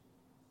 It's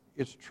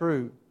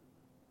true.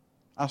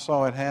 I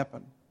saw it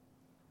happen.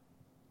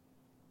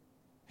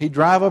 He'd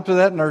drive up to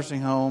that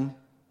nursing home,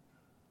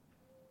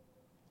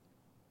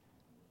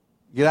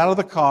 get out of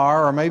the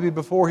car, or maybe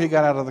before he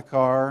got out of the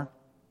car,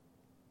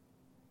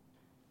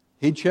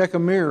 he'd check a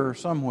mirror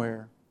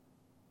somewhere.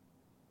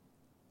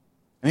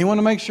 And he wanted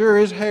to make sure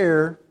his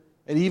hair,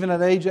 and even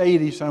at age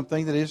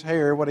 80-something, that his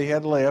hair, what he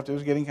had left, it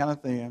was getting kind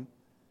of thin.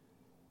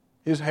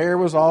 His hair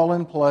was all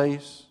in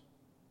place.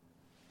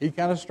 He'd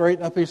kind of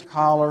straighten up his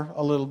collar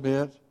a little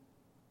bit.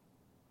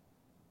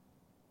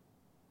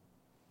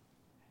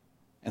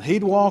 And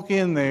he'd walk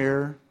in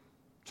there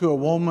to a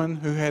woman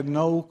who had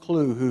no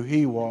clue who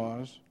he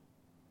was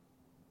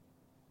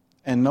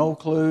and no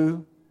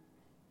clue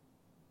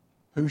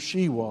who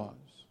she was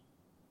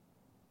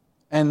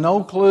and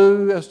no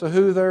clue as to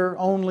who their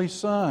only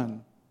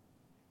son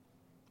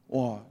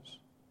was.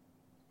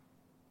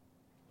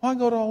 Why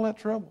go to all that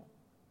trouble?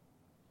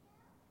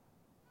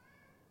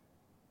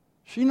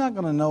 She's not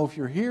going to know if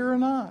you're here or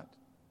not.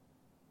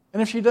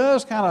 And if she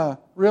does kind of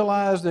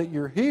realize that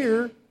you're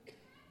here,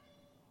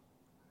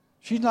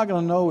 she's not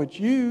going to know it's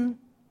you.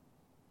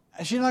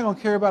 And she's not going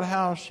to care about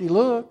how she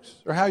looks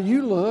or how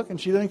you look, and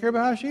she doesn't care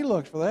about how she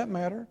looks for that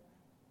matter.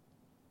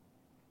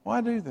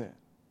 Why do that?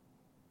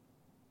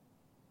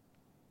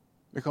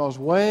 Because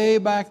way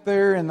back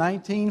there in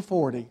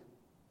 1940,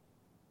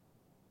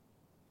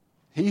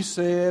 he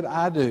said,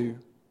 I do.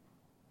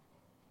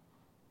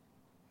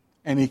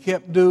 And he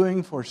kept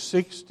doing for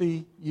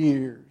 60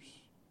 years.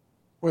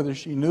 Whether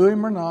she knew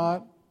him or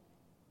not,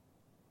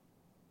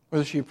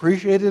 whether she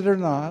appreciated it or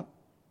not,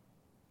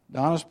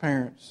 Donna's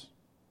parents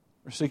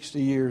were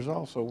 60 years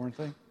also, weren't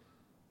they?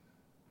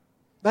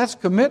 That's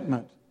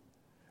commitment.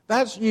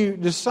 That's you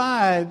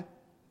decide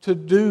to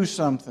do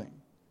something.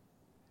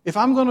 If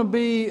I'm going to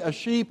be a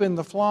sheep in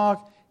the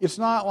flock, it's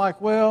not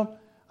like, well,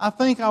 I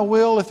think I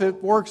will if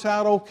it works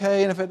out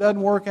okay, and if it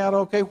doesn't work out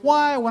okay.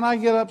 Why, when I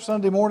get up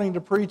Sunday morning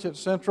to preach at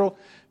Central,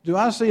 do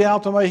I see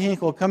Alta Mae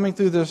Hinkle coming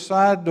through this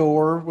side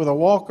door with a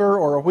walker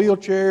or a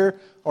wheelchair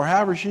or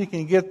however she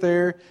can get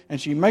there,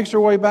 and she makes her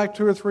way back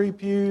 2 or 3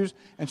 pews,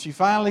 and she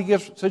finally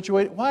gets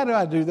situated? Why do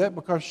I do that?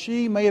 Because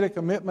she made a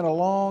commitment a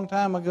long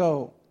time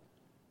ago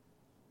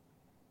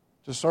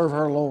to serve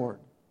her Lord.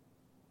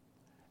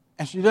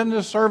 And she doesn't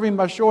just serve Him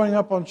by showing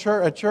up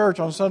at church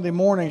on Sunday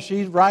morning.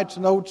 She writes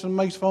notes and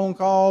makes phone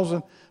calls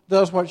and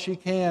does what she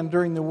can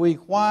during the week.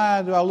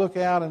 Why do I look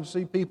out and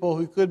see people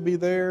who could be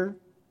there?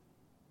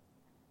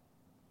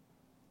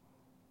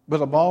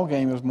 But a ball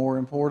game is more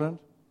important,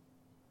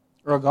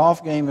 or a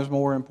golf game is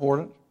more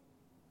important,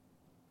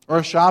 or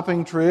a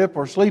shopping trip,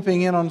 or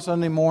sleeping in on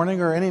Sunday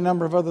morning, or any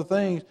number of other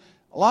things.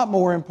 A lot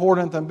more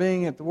important than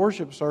being at the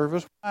worship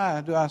service.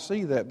 Why do I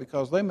see that?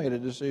 Because they made a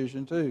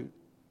decision too.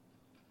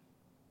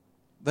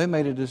 They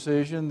made a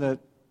decision that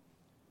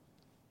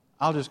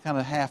I'll just kind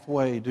of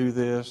halfway do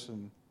this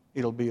and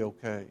it'll be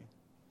okay.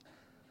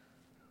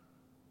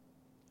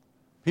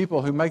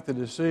 People who make the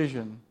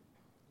decision,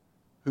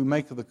 who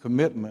make the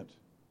commitment,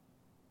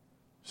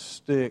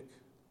 stick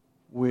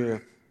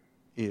with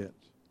it.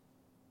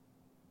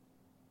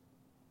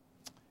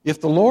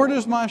 If the Lord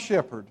is my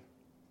shepherd,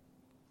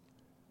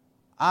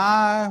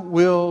 I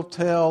will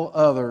tell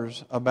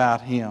others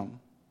about Him.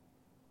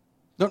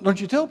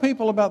 Don't you tell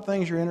people about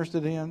things you're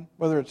interested in,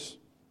 whether it's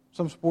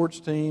some sports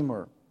team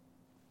or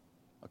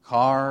a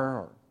car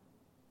or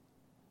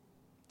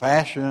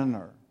fashion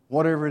or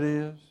whatever it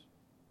is?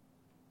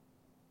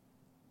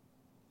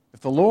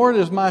 If the Lord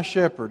is my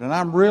shepherd and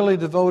I'm really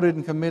devoted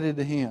and committed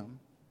to Him,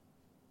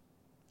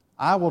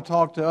 I will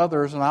talk to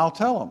others and I'll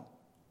tell them,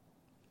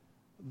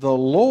 the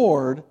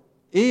Lord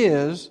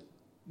is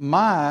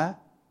my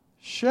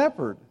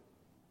shepherd.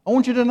 I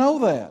want you to know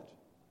that.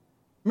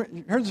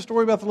 You heard the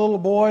story about the little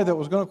boy that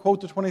was going to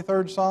quote the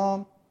 23rd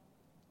Psalm?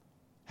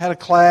 Had a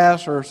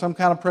class or some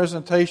kind of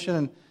presentation,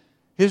 and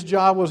his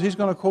job was he's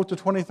going to quote the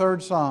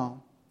 23rd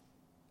Psalm.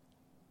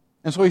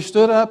 And so he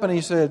stood up and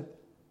he said,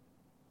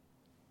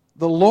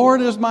 the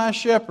Lord is my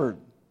shepherd.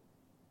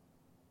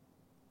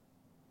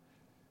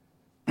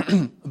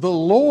 The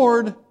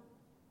Lord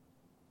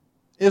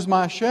is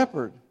my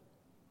shepherd.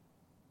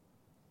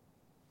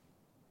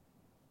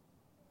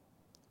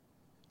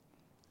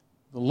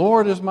 The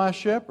Lord is my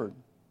shepherd.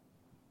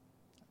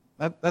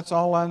 That's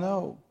all I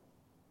know.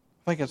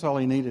 I think that's all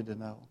he needed to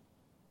know.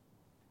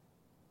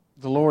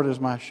 The Lord is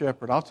my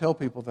shepherd. I'll tell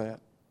people that.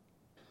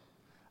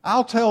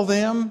 I'll tell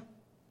them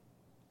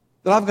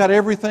that I've got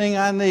everything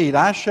I need.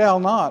 I shall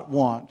not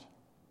want.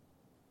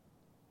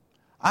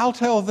 I'll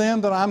tell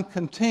them that I'm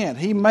content.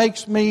 He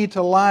makes me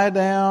to lie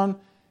down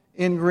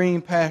in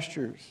green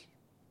pastures.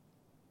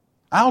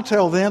 I'll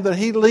tell them that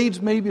He leads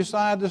me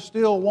beside the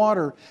still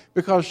water,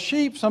 because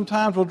sheep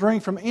sometimes will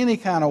drink from any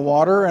kind of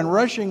water, and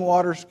rushing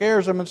water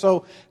scares them. And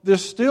so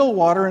this still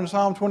water in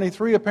Psalm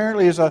 23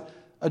 apparently is a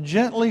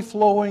gently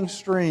flowing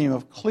stream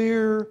of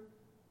clear,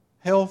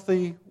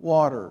 healthy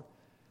water.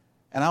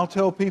 And I'll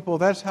tell people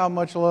that's how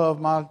much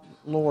love my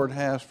Lord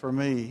has for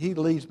me. He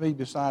leads me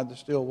beside the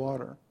still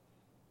water.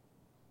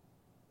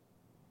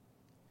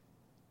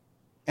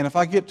 And if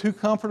I get too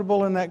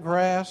comfortable in that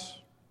grass,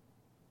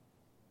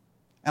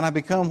 and I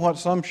become what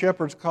some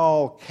shepherds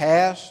call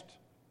cast,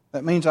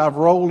 that means I've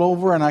rolled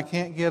over and I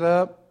can't get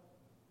up,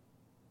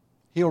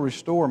 He'll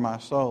restore my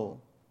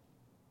soul.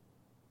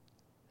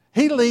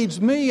 He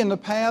leads me in the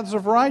paths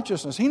of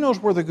righteousness. He knows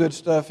where the good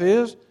stuff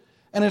is,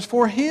 and it's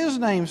for His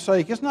name's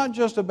sake. It's not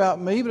just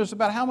about me, but it's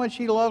about how much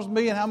He loves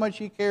me and how much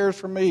He cares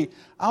for me.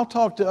 I'll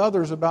talk to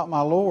others about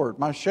my Lord,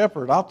 my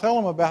shepherd. I'll tell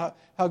them about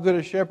how good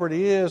a shepherd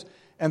He is,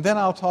 and then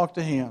I'll talk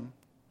to Him.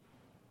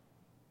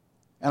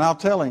 And I'll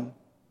tell Him,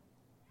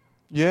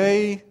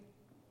 yea,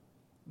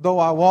 though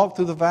I walk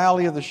through the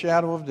valley of the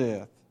shadow of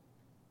death,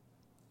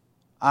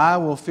 I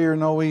will fear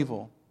no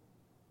evil.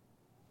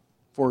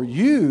 For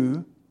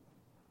you,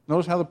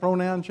 notice how the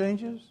pronoun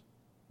changes?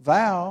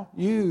 Thou,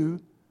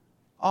 you,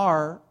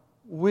 are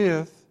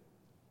with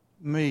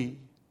me.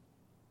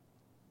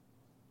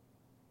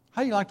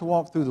 How do you like to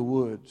walk through the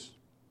woods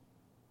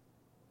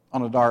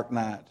on a dark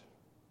night?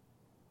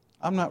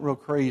 I'm not real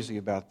crazy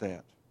about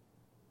that.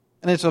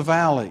 And it's a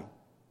valley.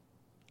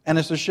 And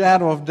it's a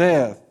shadow of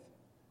death.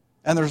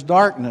 And there's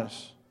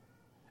darkness.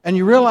 And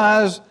you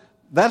realize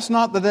that's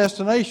not the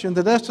destination.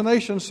 The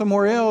destination's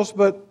somewhere else,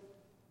 but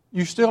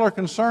you still are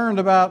concerned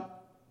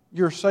about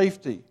your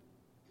safety.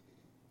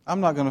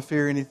 I'm not going to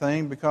fear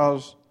anything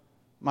because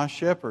my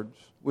shepherd's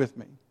with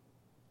me.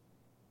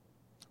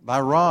 Thy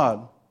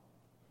rod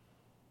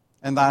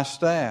and thy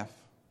staff,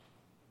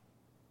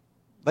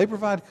 they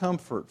provide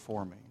comfort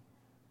for me.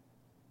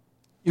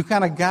 You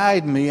kind of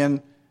guide me,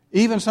 and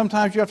even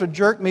sometimes you have to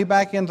jerk me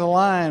back into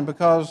line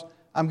because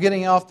I'm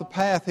getting off the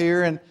path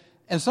here.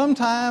 And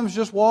sometimes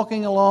just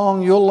walking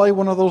along, you'll lay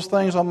one of those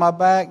things on my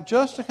back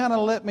just to kind of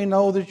let me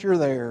know that you're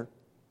there.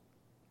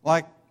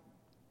 Like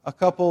a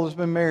couple that's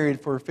been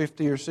married for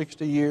 50 or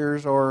 60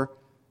 years or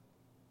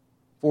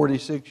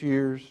 46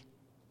 years.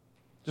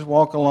 Just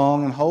walk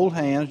along and hold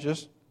hands,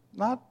 just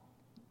not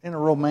in a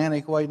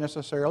romantic way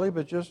necessarily,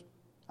 but just,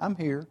 I'm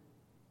here.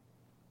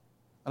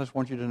 I just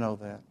want you to know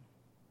that.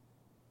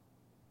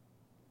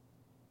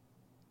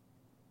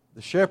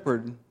 The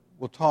shepherd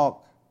will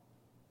talk,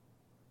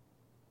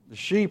 the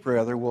sheep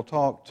rather, will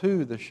talk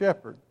to the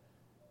shepherd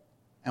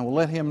and will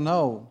let him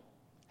know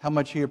how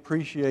much he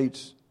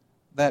appreciates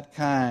that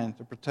kind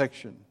of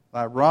protection.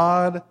 Thy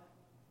rod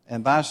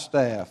and thy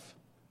staff,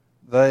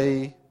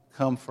 they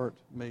comfort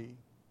me.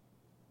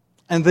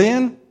 And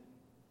then,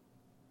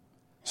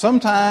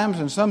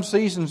 sometimes in some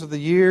seasons of the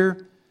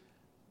year,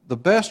 the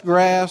best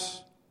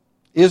grass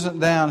isn't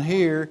down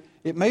here.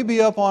 It may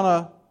be up on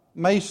a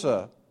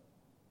mesa,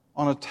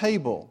 on a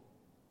table.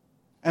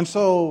 And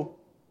so,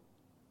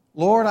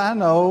 Lord, I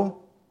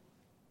know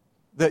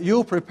that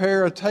you'll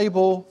prepare a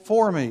table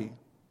for me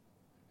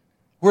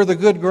where the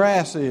good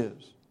grass is.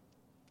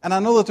 And I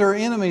know that there are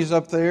enemies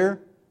up there,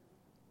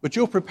 but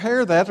you'll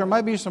prepare that. There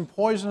might be some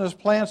poisonous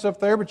plants up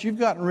there, but you've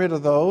gotten rid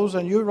of those,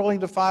 and you're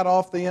willing to fight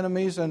off the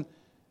enemies, and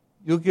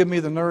you'll give me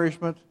the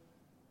nourishment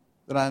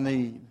that I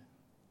need.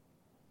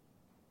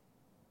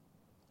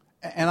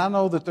 And I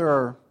know that there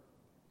are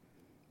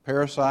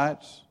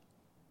parasites,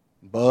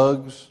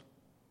 bugs,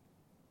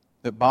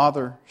 that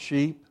bother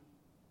sheep.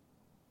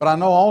 But I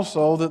know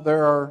also that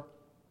there are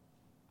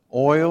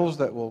oils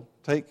that will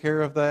take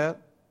care of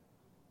that.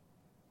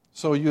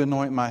 So you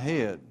anoint my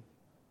head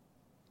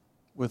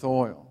with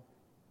oil.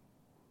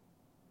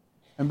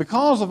 And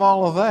because of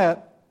all of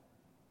that,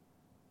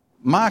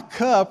 my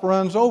cup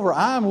runs over.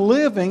 I'm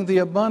living the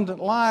abundant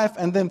life.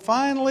 And then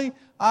finally,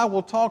 I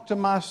will talk to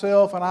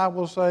myself and I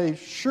will say,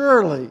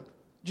 surely,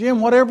 Jim,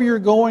 whatever you're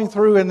going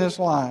through in this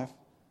life,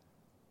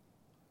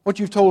 what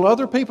you've told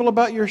other people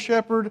about your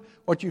shepherd,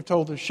 what you've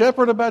told the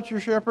shepherd about your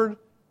shepherd,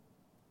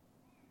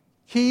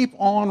 keep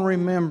on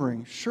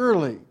remembering.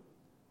 Surely,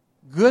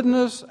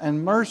 goodness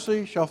and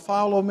mercy shall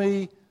follow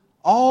me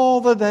all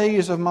the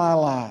days of my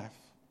life.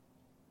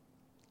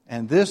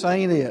 And this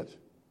ain't it.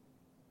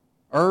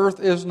 Earth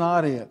is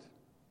not it.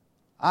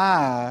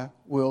 I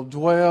will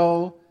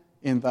dwell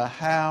in the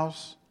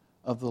house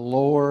of the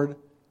Lord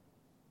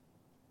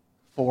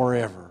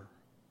forever.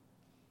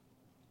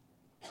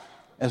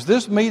 As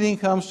this meeting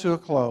comes to a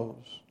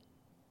close,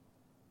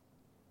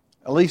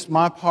 at least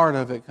my part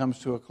of it comes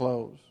to a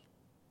close,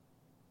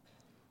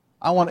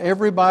 I want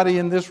everybody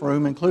in this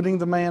room, including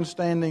the man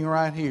standing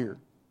right here,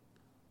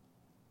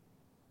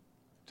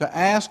 to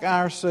ask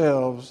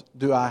ourselves,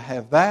 do I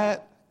have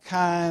that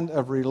kind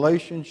of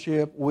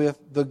relationship with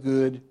the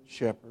Good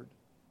Shepherd?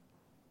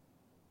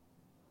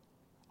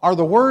 Are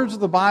the words of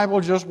the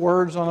Bible just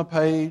words on a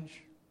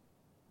page?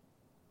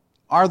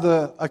 Are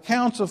the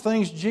accounts of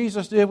things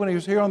Jesus did when He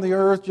was here on the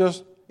earth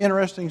just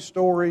interesting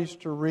stories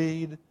to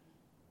read?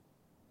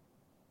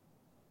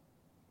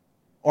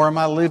 Or am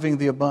I living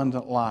the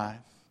abundant life?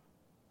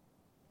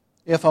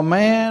 If a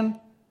man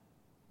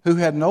who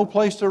had no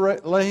place to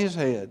lay his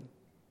head,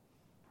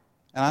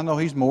 and I know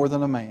he's more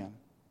than a man,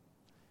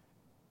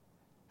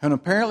 and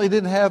apparently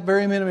didn't have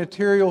very many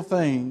material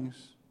things,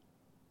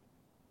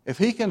 if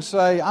he can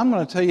say, I'm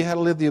going to tell you how to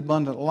live the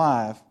abundant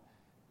life,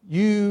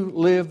 you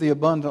live the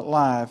abundant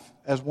life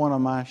as one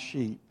of my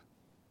sheep.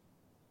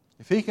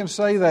 If he can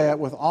say that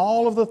with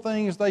all of the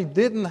things they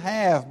didn't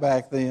have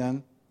back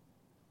then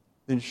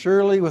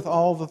surely with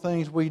all the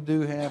things we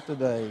do have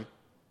today,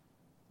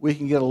 we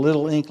can get a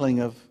little inkling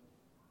of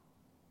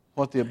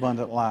what the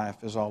abundant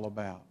life is all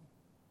about.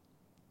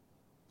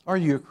 Are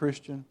you a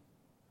Christian?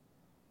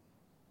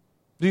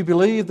 Do you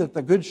believe that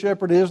the Good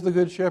Shepherd is the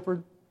Good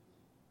Shepherd?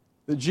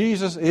 That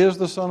Jesus is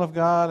the Son of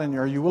God? And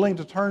are you willing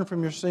to turn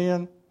from your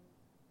sin?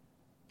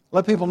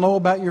 Let people know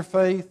about your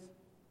faith?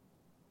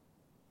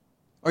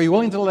 Are you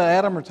willing to let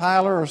Adam or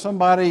Tyler or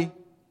somebody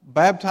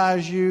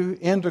baptize you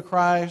into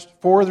Christ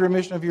for the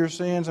remission of your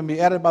sins and be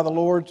added by the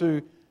Lord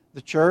to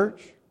the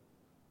church,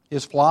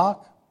 His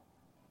flock?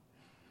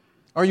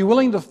 Are you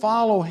willing to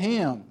follow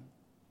Him,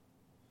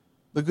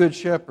 the Good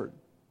Shepherd?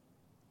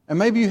 And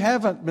maybe you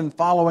haven't been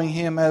following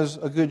Him as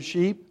a good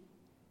sheep,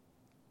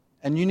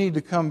 and you need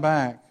to come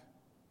back.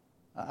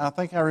 I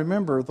think I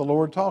remember the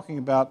Lord talking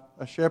about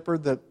a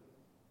shepherd that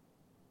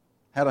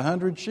had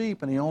 100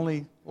 sheep, and he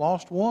only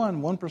lost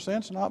one.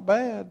 1%'s not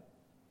bad.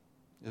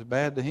 It's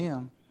bad to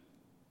Him.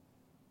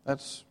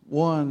 That's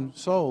one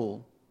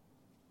soul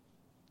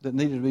that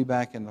needed to be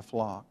back in the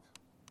flock.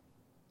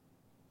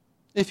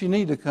 If you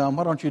need to come,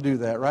 why don't you do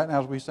that right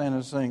now as we stand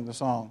and sing the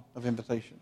song of invitation?